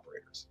really good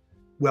operators.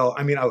 Well,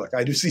 I mean,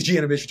 I do CG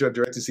animation too. I've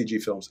directed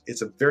CG films.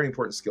 It's a very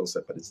important skill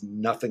set, but it's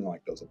nothing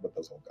like what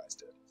those old guys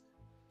did.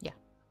 Yeah.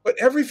 But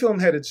every film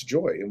had its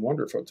joy and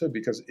wonderful too,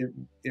 because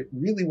it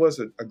really was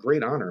a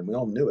great honor, and we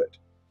all knew it,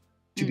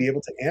 to be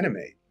able to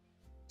animate,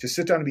 to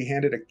sit down and be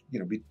handed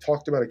be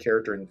talked about a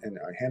character and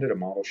handed a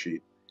model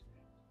sheet,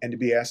 and to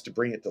be asked to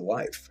bring it to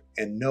life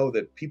and know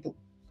that people,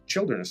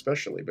 children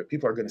especially, but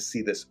people are going to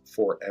see this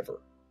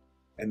forever.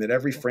 And that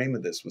every frame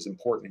of this was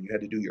important and you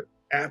had to do your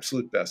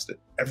absolute best at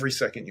every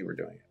second you were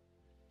doing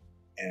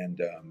it.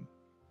 And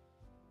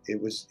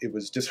it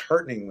was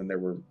disheartening when there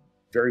were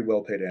very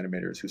well-paid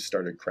animators who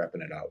started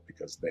crapping it out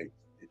because they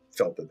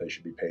felt that they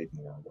should be paid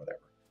more or whatever.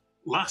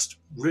 Last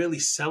really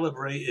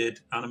celebrated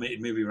animated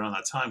movie around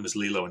that time was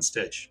Lilo and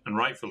Stitch, and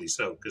rightfully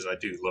so, because I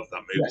do love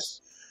that movie. Yes.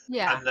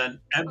 Yeah. And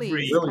then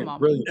every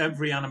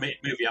animated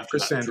movie after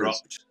Chris that Sanders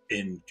dropped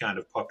in kind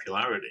of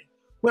popularity.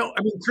 Well,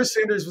 I mean, Chris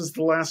Sanders was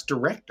the last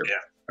director. Yeah.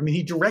 I mean,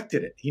 he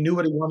directed it. He knew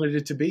what he wanted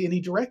it to be, and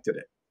he directed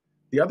it.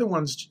 The other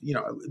ones, you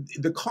know,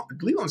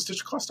 Lilo and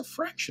Stitch cost a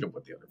fraction of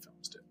what the other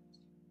films did.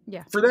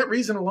 Yeah. For that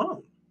reason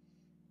alone.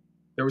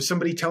 There was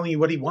somebody telling you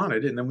what he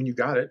wanted, and then when you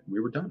got it,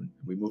 we were done.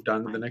 We moved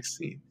on to the next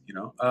scene, you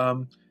know?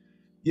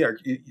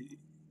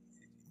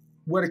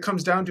 What it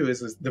comes down to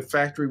is the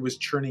factory was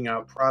churning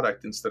out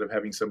product instead of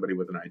having somebody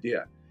with an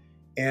idea.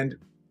 And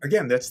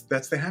again, that's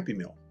the Happy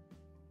Meal,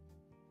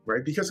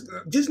 right? Because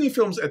Disney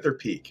films at their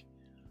peak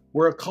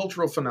were a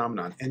cultural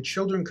phenomenon, and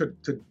children could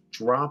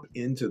drop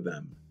into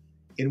them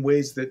in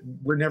ways that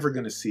we're never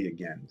going to see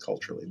again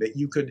culturally. That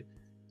you could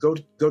go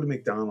to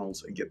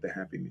McDonald's and get the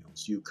Happy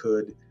Meals. You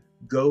could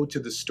go to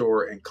the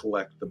store and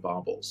collect the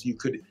baubles. You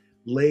could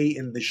lay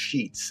in the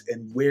sheets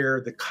and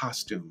wear the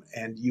costume,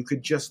 and you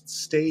could just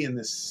stay in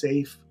this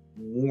safe,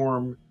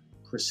 warm,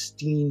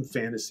 pristine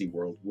fantasy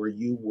world where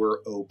you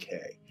were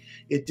okay.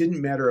 It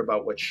didn't matter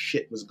about what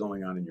shit was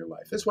going on in your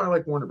life. That's why I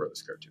like Warner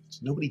Brothers cartoons.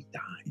 Nobody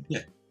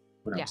died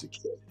when I was a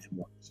kid in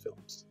one of these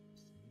films.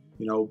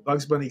 You know,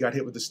 Bugs Bunny got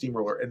hit with a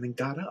steamroller and then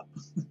got up.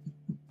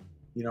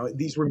 You know,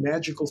 these were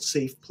magical,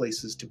 safe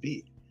places to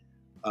be.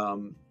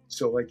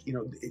 So, like, you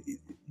know,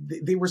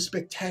 they were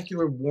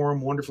spectacular,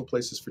 warm, wonderful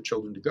places for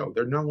children to go.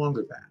 They're no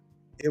longer that.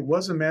 It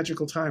was a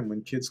magical time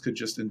when kids could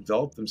just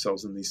envelop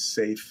themselves in these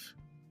safe,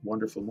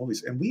 wonderful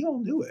movies. And we all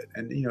knew it.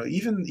 And, you know,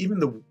 even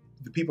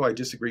the people I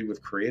disagreed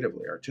with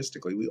creatively,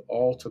 artistically, we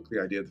all took the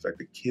idea of the fact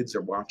that kids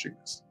are watching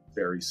this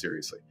very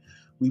seriously.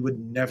 We would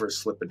never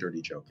slip a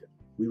dirty joke in.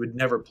 We would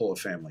never pull a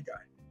Family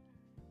Guy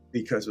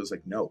because it was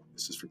like, no,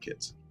 this is for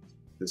kids.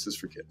 This is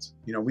for kids.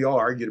 You know, we all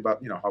argued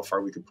about, you know, how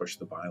far we could push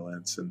the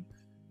violence and,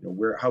 you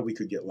know, how we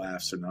could get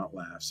laughs or not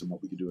laughs and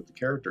what we could do with the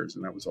characters.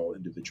 And that was all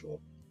individual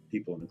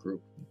people in the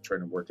group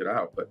trying to work it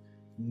out. But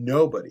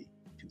nobody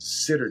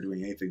considered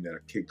doing anything that a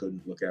kid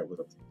couldn't look at with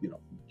a, you know,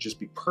 just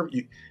be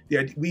perfect.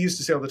 We used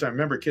to say all the time,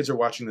 remember, kids are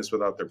watching this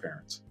without their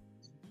parents.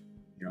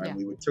 You know, and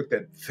we took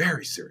that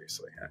very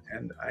seriously.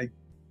 And I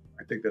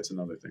think that's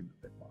another thing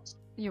that they've lost.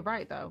 You're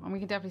right, though. And we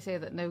can definitely say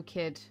that no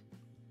kid,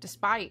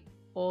 despite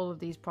all of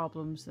these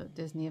problems that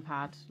Disney have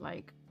had,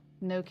 like,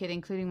 no kid,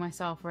 including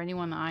myself or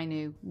anyone that I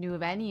knew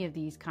of any of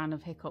these kind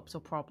of hiccups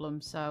or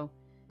problems. So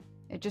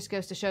it just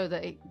goes to show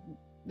that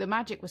the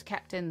magic was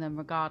kept in them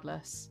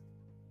regardless.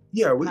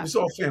 Yeah, it was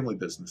all family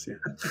business,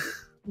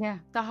 Yeah,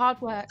 the hard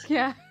work,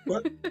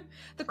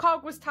 The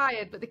cog was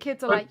tired, but the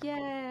kids are like,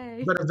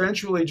 yay. But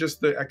eventually,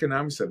 just the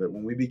economics of it,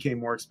 when we became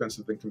more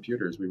expensive than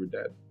computers, we were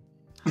dead.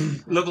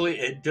 Luckily,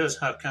 it does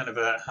have kind of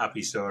a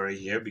happy story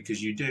here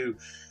because you do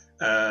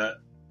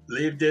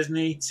leave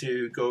Disney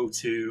to go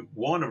to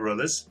Warner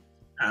Brothers,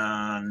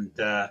 and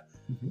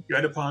you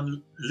end up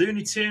on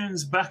Looney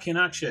Tunes Back in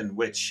Action,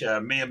 which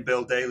me and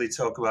Bill Daly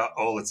talk about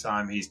all the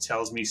time. He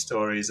tells me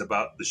stories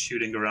about the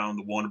shooting around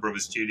the Warner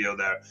Brothers studio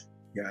there.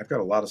 Yeah, I've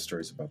got a lot of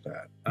stories about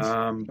that,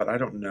 but I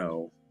don't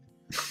know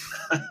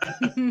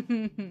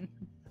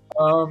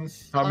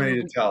how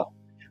many to tell.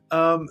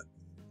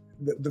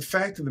 The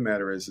fact of the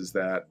matter is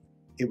that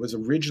it was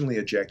originally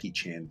a Jackie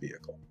Chan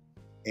vehicle,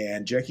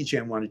 and Jackie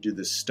Chan wanted to do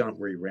this stunt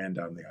where he ran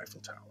down the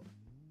Eiffel Tower,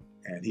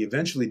 and he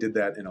eventually did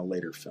that in a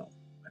later film.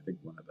 I think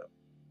one of the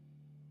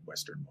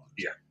Western ones,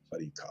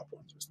 buddy cop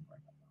ones, or something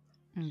like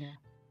that.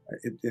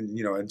 And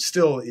you know, and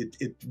still, it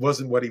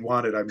wasn't what he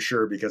wanted, I'm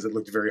sure, because it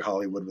looked very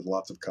Hollywood with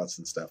lots of cuts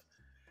and stuff.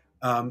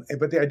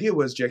 But the idea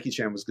was Jackie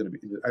Chan was going to be.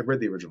 I read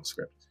the original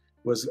script.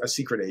 Was a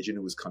secret agent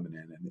who was coming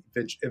in, and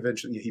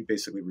eventually he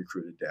basically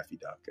recruited Daffy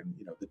Duck, and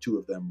you know the two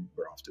of them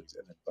were off to,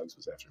 and then Bugs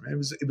was after him.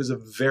 It was a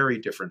very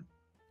different,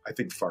 I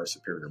think, far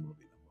superior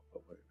movie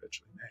than what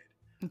eventually made.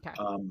 Okay.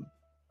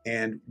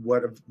 And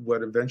what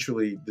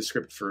eventually the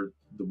script for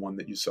the one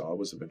that you saw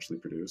was eventually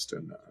produced,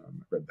 and I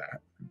read that.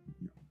 You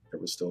know,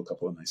 there was still a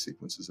couple of nice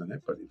sequences in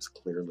it, but it was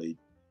clearly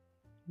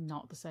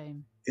not the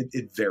same.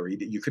 It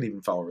varied. You couldn't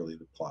even follow really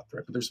the plot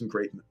thread, but there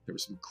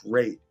was some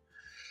great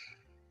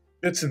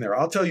bits in there.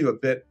 I'll tell you a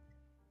bit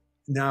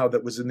now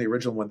that was in the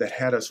original one that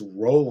had us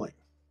rolling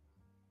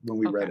when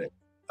we read it.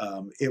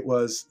 It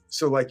was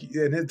so like,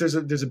 and there's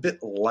a bit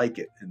like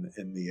it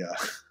in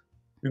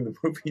the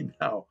movie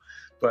now,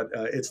 but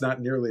it's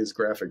not nearly as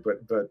graphic.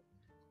 But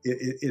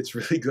it's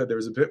really good. There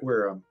was a bit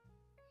where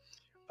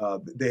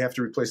they have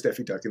to replace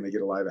Daffy Duck and they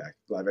get a live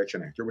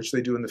action actor, which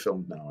they do in the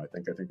film now. I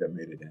think that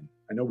made it in.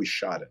 I know we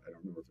shot it. I don't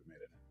remember if it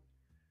made it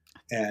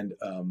in.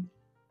 And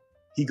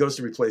he goes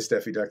to replace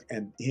Daffy Duck,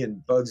 and he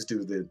and Bugs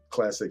do the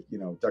classic, you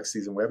know, duck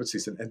season, rabbit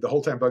season. And the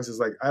whole time Bugs is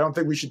like, I don't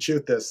think we should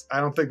shoot this. I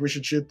don't think we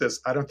should shoot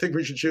this. I don't think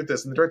we should shoot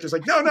this. And the director's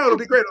like, no, it'll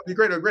be great. It'll be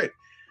great. It'll be great.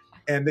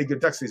 And they go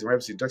duck season,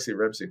 rabbit season, duck season,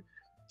 rabbit season,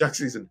 duck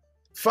season,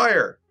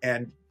 fire.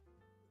 And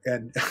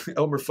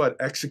Elmer Fudd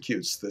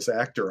executes this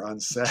actor on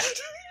set.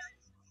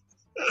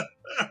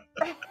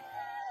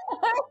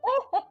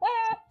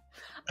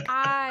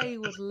 I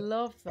would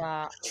love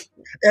that.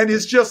 And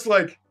he's just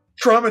like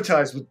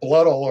traumatized with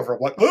blood all over him,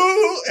 like,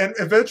 ooh! And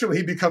eventually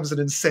he becomes an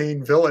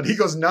insane villain. He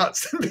goes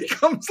nuts and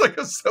becomes like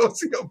a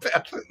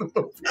sociopath in the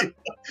movie.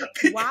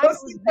 Why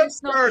was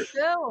this not a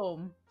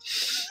film?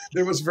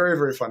 It was very,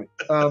 very funny.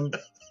 I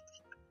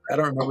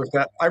don't remember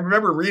if I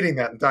remember reading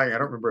that and dying. I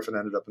don't remember if it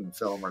ended up in the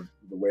film or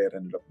the way it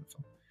ended up in the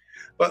film.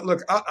 But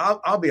look,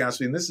 I'll be honest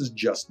with you, and this is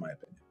just my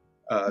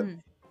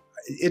opinion.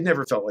 It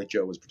never felt like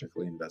Joe was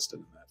particularly invested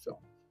in that film.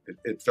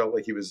 It felt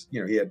like he was,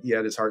 you know, he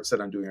had his heart set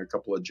on doing a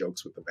couple of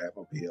jokes with the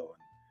Batmobile and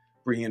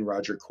bringing in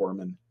Roger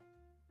Corman.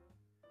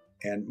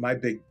 And my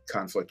big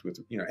conflict with,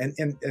 you know,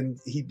 and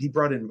he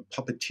brought in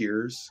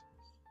puppeteers,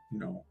 you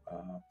know,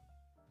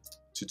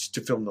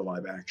 to film the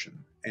live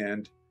action.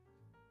 And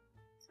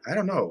I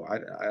don't know.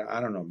 I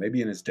don't know.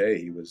 Maybe in his day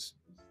he was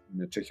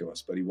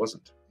meticulous, but he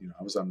wasn't.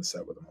 I was on the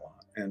set with him a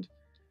lot, and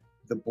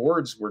the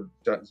boards were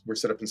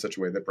set up in such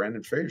a way that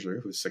Brandon Fraser,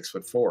 who's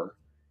 6'4",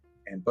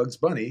 and Bugs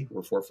Bunny, who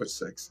were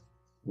 4'6",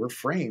 were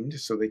framed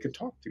so they could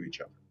talk to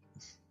each other.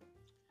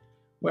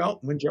 Well,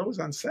 when Joe was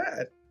on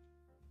set,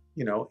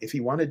 if he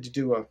wanted to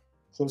do a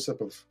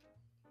close-up of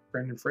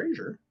Brandon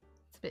Fraser,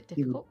 It's a bit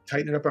he would difficult.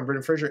 tighten it up on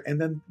Brandon Fraser,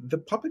 and then the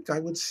puppet guy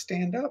would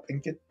stand up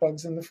and get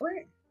Bugs in the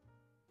frame.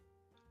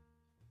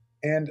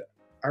 And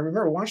I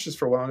remember watching this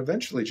for a while, and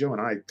eventually Joe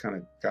and I kind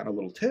of got in a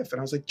little tiff, and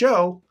I was like,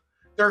 Joe,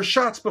 there are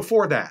shots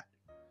before that.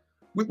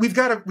 We've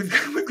got a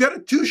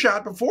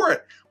 2-shot before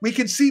it. We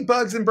can see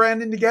Bugs and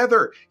Brandon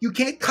together. You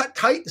can't cut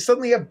tight and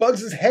suddenly have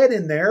Bugs' head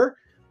in there.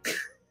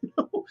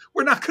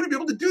 We're not going to be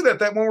able to do that.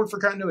 That won't work for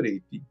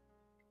continuity. He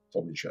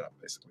told me to shut up,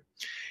 basically.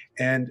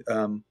 And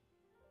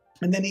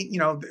then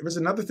there was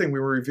another thing we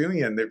were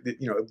reviewing, and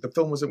the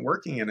film wasn't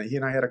working, and he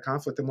and I had a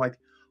conflict. I'm like,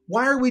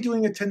 why are we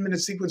doing a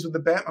 10-minute sequence with the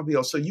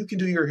Batmobile so you can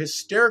do your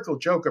hysterical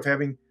joke of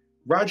having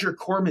Roger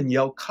Corman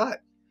yell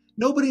cut?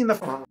 Nobody in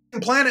the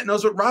planet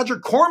knows what Roger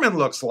Corman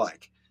looks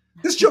like.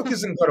 This joke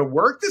isn't going to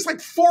work. There's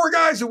like 4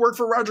 guys who work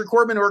for Roger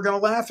Corman who are going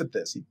to laugh at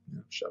this. He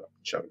shut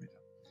me down.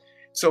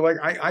 So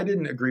I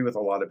didn't agree with a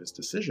lot of his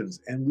decisions,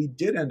 and we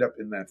did end up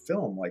in that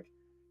film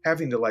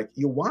having to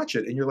you watch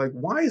it and you're like,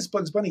 why is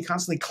Bugs Bunny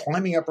constantly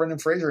climbing up Brendan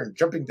Fraser and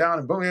jumping down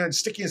and boom and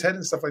sticking his head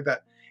and stuff like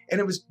that? And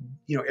it was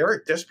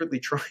Eric desperately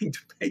trying to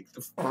make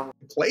the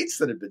plates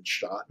that had been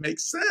shot make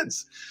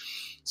sense.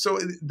 So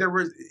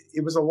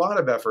it was a lot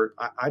of effort.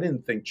 I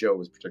didn't think Joe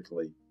was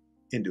particularly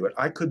into it.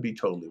 I could be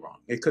totally wrong.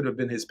 It could have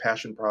been his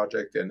passion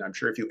project, and I'm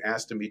sure if you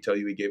asked him, he'd tell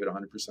you he gave it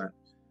 100%.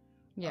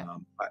 Yeah.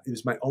 It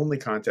was my only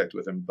contact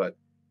with him, but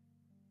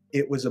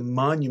it was a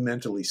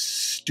monumentally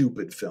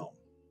stupid film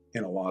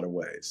in a lot of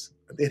ways.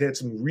 It had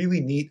some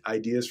really neat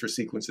ideas for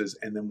sequences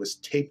and then was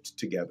taped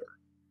together.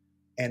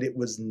 And it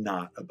was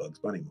not a Bugs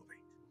Bunny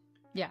movie.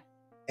 Yeah.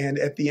 And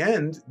at the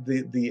end,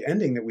 the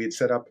ending that we had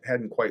set up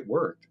hadn't quite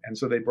worked. And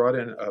so they brought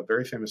in a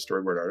very famous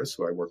storyboard artist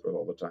who I work with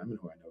all the time and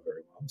who I know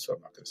very well, so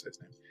I'm not going to say his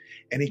name.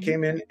 And he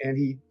came in and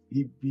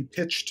he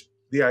pitched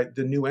the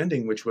new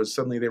ending, which was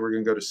suddenly they were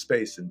going to go to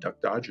space and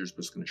Duck Dodgers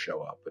was going to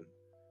show up. And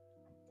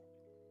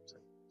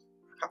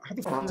how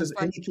the fuck does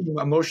anything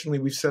emotionally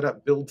we've set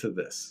up build to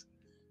this?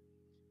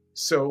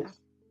 So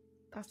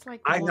That's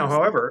like I know,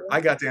 however,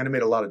 I got to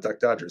animate a lot of Duck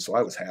Dodgers, so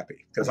I was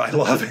happy because I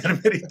love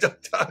animating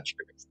Duck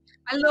Dodgers.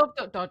 I love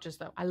Duck Dodgers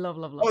though. I love.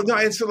 Oh no!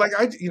 And so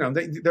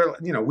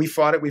we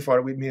fought it.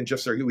 Me and Jeff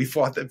Sergey, we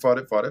fought it.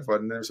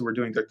 And then so we're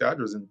doing Duck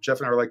Dodgers, and Jeff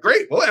and I were like,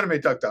 "Great, we'll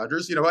animate Duck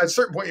Dodgers." At a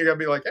certain point, you got to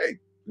be like, "Hey,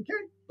 okay,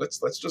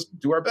 let's just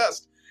do our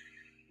best."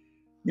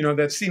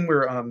 That scene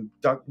where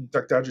Duck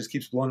Dodgers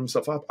keeps blowing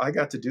himself up. I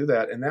got to do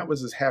that, and that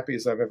was as happy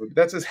as I've ever.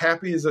 That's as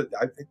happy as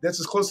that's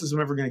as close as I'm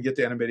ever going to get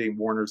to animating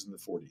Warner's in the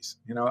 40s.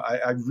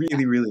 I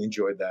really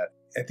enjoyed that.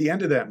 At the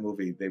end of that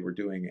movie, they were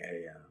doing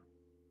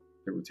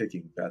they were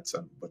taking bets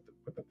on what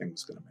the thing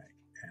was going to make,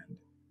 and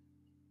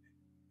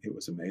it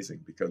was amazing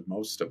because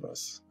most of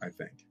us, I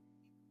think,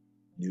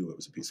 knew it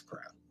was a piece of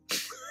crap.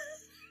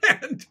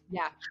 And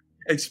yeah,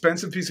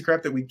 expensive piece of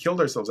crap that we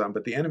killed ourselves on.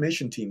 But the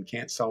animation team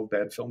can't solve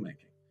bad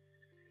filmmaking.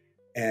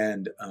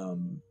 And,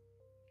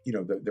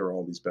 there were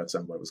all these bets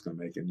on what it was going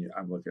to make. And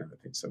I'm looking at it,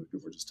 I think some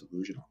people were just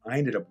delusional. I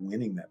ended up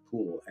winning that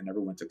pool and never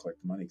went to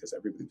collect the money because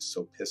everybody was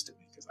so pissed at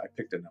me because I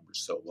picked a number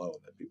so low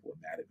that people were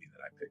mad at me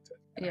that I picked it.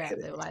 Yeah,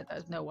 they were like,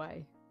 there's no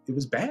way. It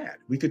was bad.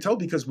 We could tell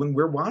because when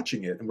we're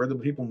watching it and we're the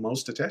people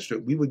most attached to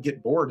it, we would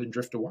get bored and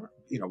drift away.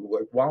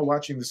 While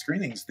watching the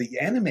screenings, the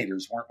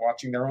animators weren't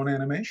watching their own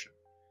animation.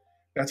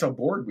 That's how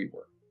bored we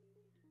were.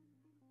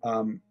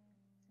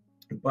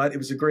 But it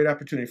was a great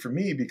opportunity for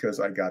me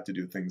because I got to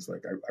do things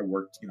like I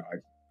worked,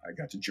 I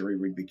got to jury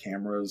rig the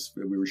cameras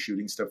that we were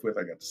shooting stuff with.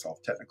 I got to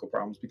solve technical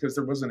problems because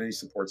there wasn't any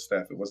support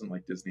staff. It wasn't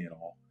like Disney at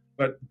all.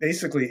 But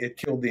basically, it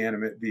killed the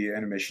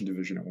animation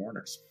division at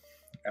Warner's.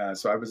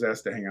 So I was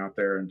asked to hang out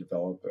there and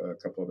develop a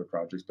couple other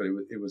projects, but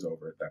it was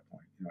over at that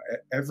point.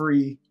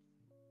 Every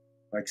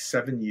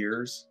 7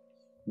 years,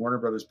 Warner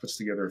Brothers puts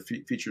together a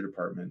feature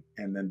department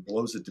and then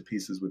blows it to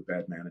pieces with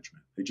bad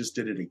management. They just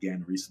did it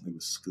again recently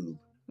with Scoob.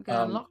 We're going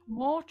to unlock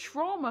more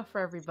trauma for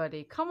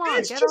everybody. Come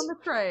on, get on the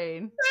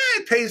train.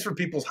 It pays for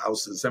people's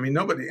houses. I mean,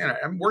 nobody,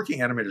 working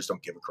animators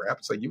don't give a crap.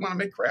 It's like, you want to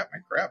make crap,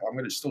 make crap. I'm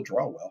going to still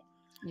draw well.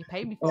 You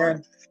pay me for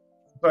it.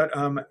 But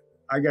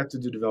I got to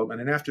do development.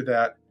 And after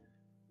that,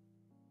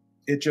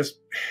 it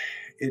just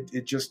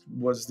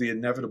was the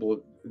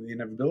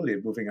inevitability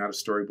of moving out of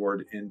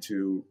storyboard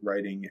into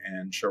writing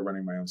and show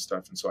running my own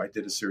stuff. And so I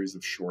did a series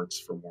of shorts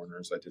for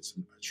Warner's. I did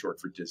some short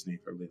for Disney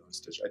for Lilo and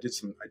Stitch. I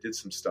did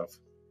some stuff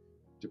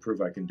to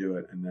prove I can do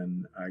it. And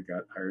then I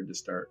got hired to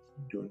start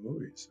doing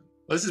movies.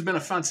 Well, this has been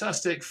a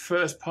fantastic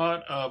first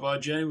part of our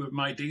journey with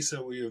Mike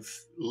Disa. We have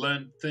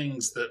learned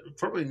things that we've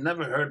probably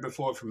never heard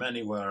before from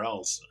anywhere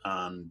else.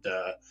 And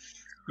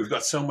we've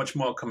got so much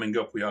more coming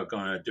up. We are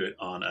going to do it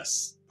on a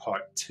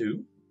part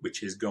 2,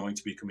 which is going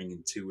to be coming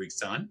in 2 weeks'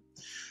 time.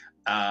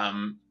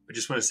 I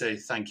just want to say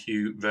thank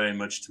you very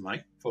much to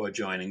Mike for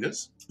joining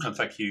us. And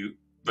thank you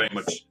very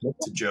much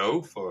to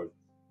Jo for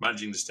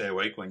managing to stay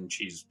awake when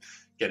she's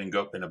getting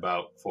up in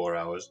about 4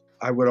 hours.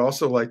 I would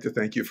also like to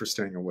thank you for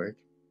staying awake.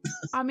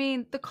 I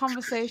mean, the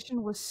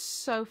conversation was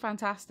so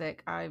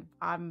fantastic.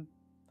 I'm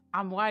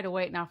wide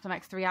awake now for the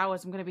next 3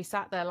 hours. I'm going to be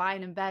sat there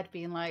lying in bed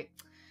being like,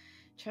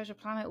 Treasure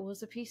Planet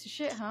was a piece of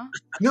shit, huh?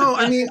 No,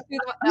 I mean, you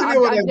know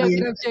what I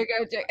mean. I'm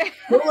joking.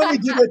 Don't let me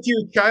do that to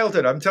your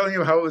childhood. I'm telling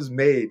you how it was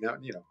made. Now,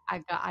 you know.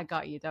 I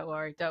got you. Don't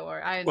worry.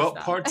 I understand. Well,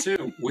 part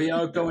 2, we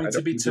are going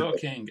to be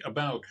talking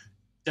about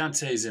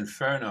Dante's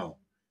Inferno,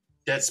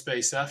 Dead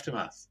Space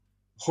Aftermath,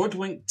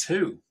 Hoodwink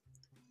 2,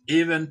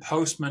 even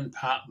Postman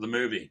Pat the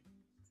movie,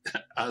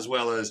 as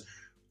well as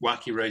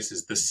Wacky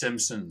Races, The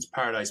Simpsons,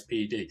 Paradise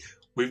PD.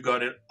 We've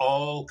got it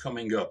all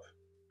coming up.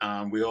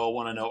 We all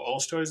want to know all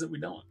stories that we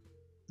don't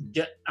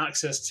get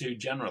access to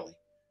generally.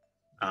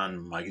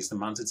 And Mike is the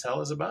man to tell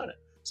us about it.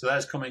 So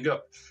that's coming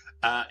up.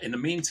 In the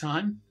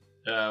meantime,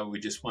 we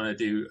just want to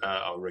do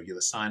our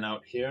regular sign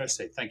out here.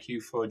 Say thank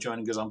you for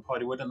joining us on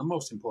Poddywood. And the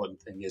most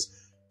important thing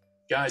is,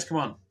 guys, come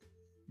on.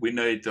 We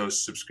need those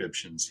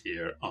subscriptions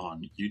here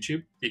on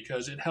YouTube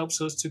because it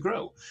helps us to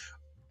grow.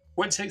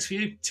 What it takes for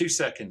you, 2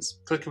 seconds.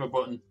 Click of a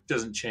button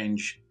doesn't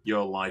change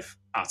your life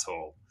at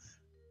all.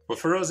 But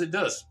for us, it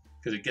does,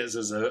 because it gives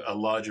us a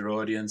larger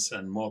audience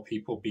and more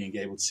people being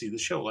able to see the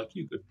show, like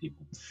you good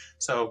people.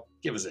 So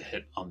give us a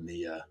hit on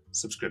the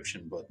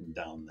subscription button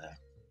down there.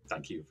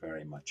 Thank you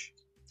very much.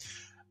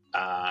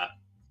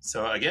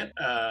 So again,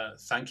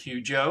 thank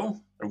you, Jo.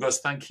 Of course,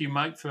 thank you,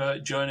 Mike, for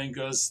joining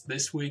us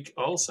this week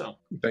also.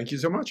 Thank you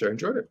so much. I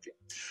enjoyed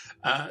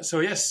it.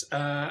 So yes,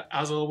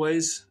 as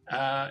always,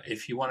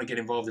 if you want to get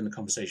involved in the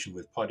conversation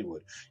with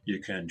Poddywood, you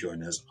can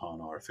join us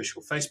on our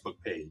official Facebook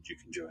page. You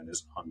can join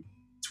us on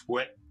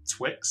Twitter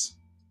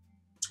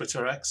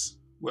X,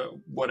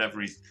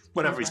 whatever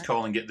he's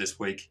calling it this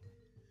week.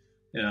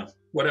 You know,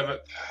 whatever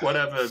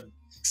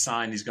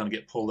sign he's going to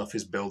get pulled off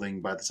his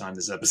building by the time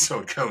this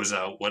episode goes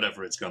out,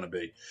 whatever it's going to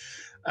be.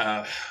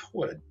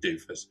 What a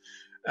doofus.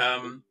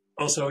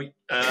 Also,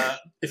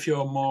 if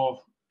you're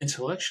more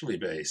intellectually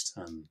based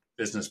and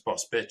business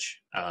boss bitch,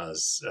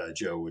 as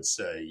Jo would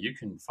say, you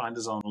can find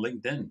us on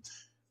LinkedIn.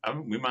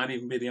 We might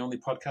even be the only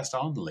podcast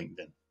on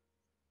LinkedIn.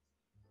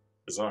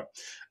 Bizarre.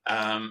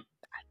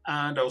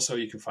 And also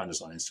you can find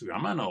us on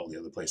Instagram and all the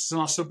other places.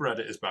 And our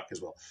subreddit is back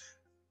as well.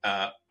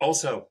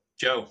 Also,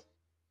 Jo,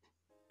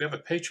 we have a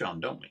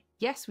Patreon, don't we?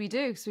 Yes, we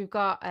do. So we've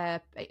got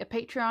a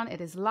Patreon. It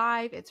is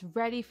live. It's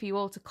ready for you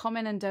all to come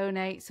in and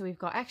donate. So we've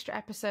got extra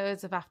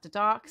episodes of After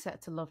Dark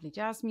set to lovely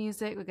jazz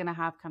music. We're going to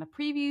have kind of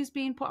previews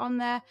being put on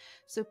there.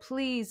 So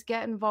please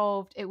get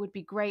involved. It would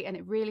be great. And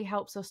it really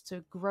helps us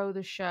to grow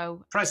the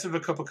show. Price of a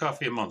cup of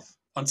coffee a month.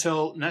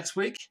 Until next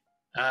week,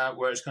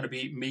 where it's going to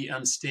be me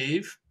and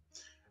Steve.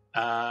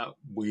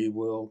 We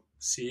will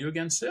see you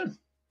again soon.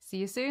 See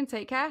you soon.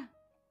 Take care.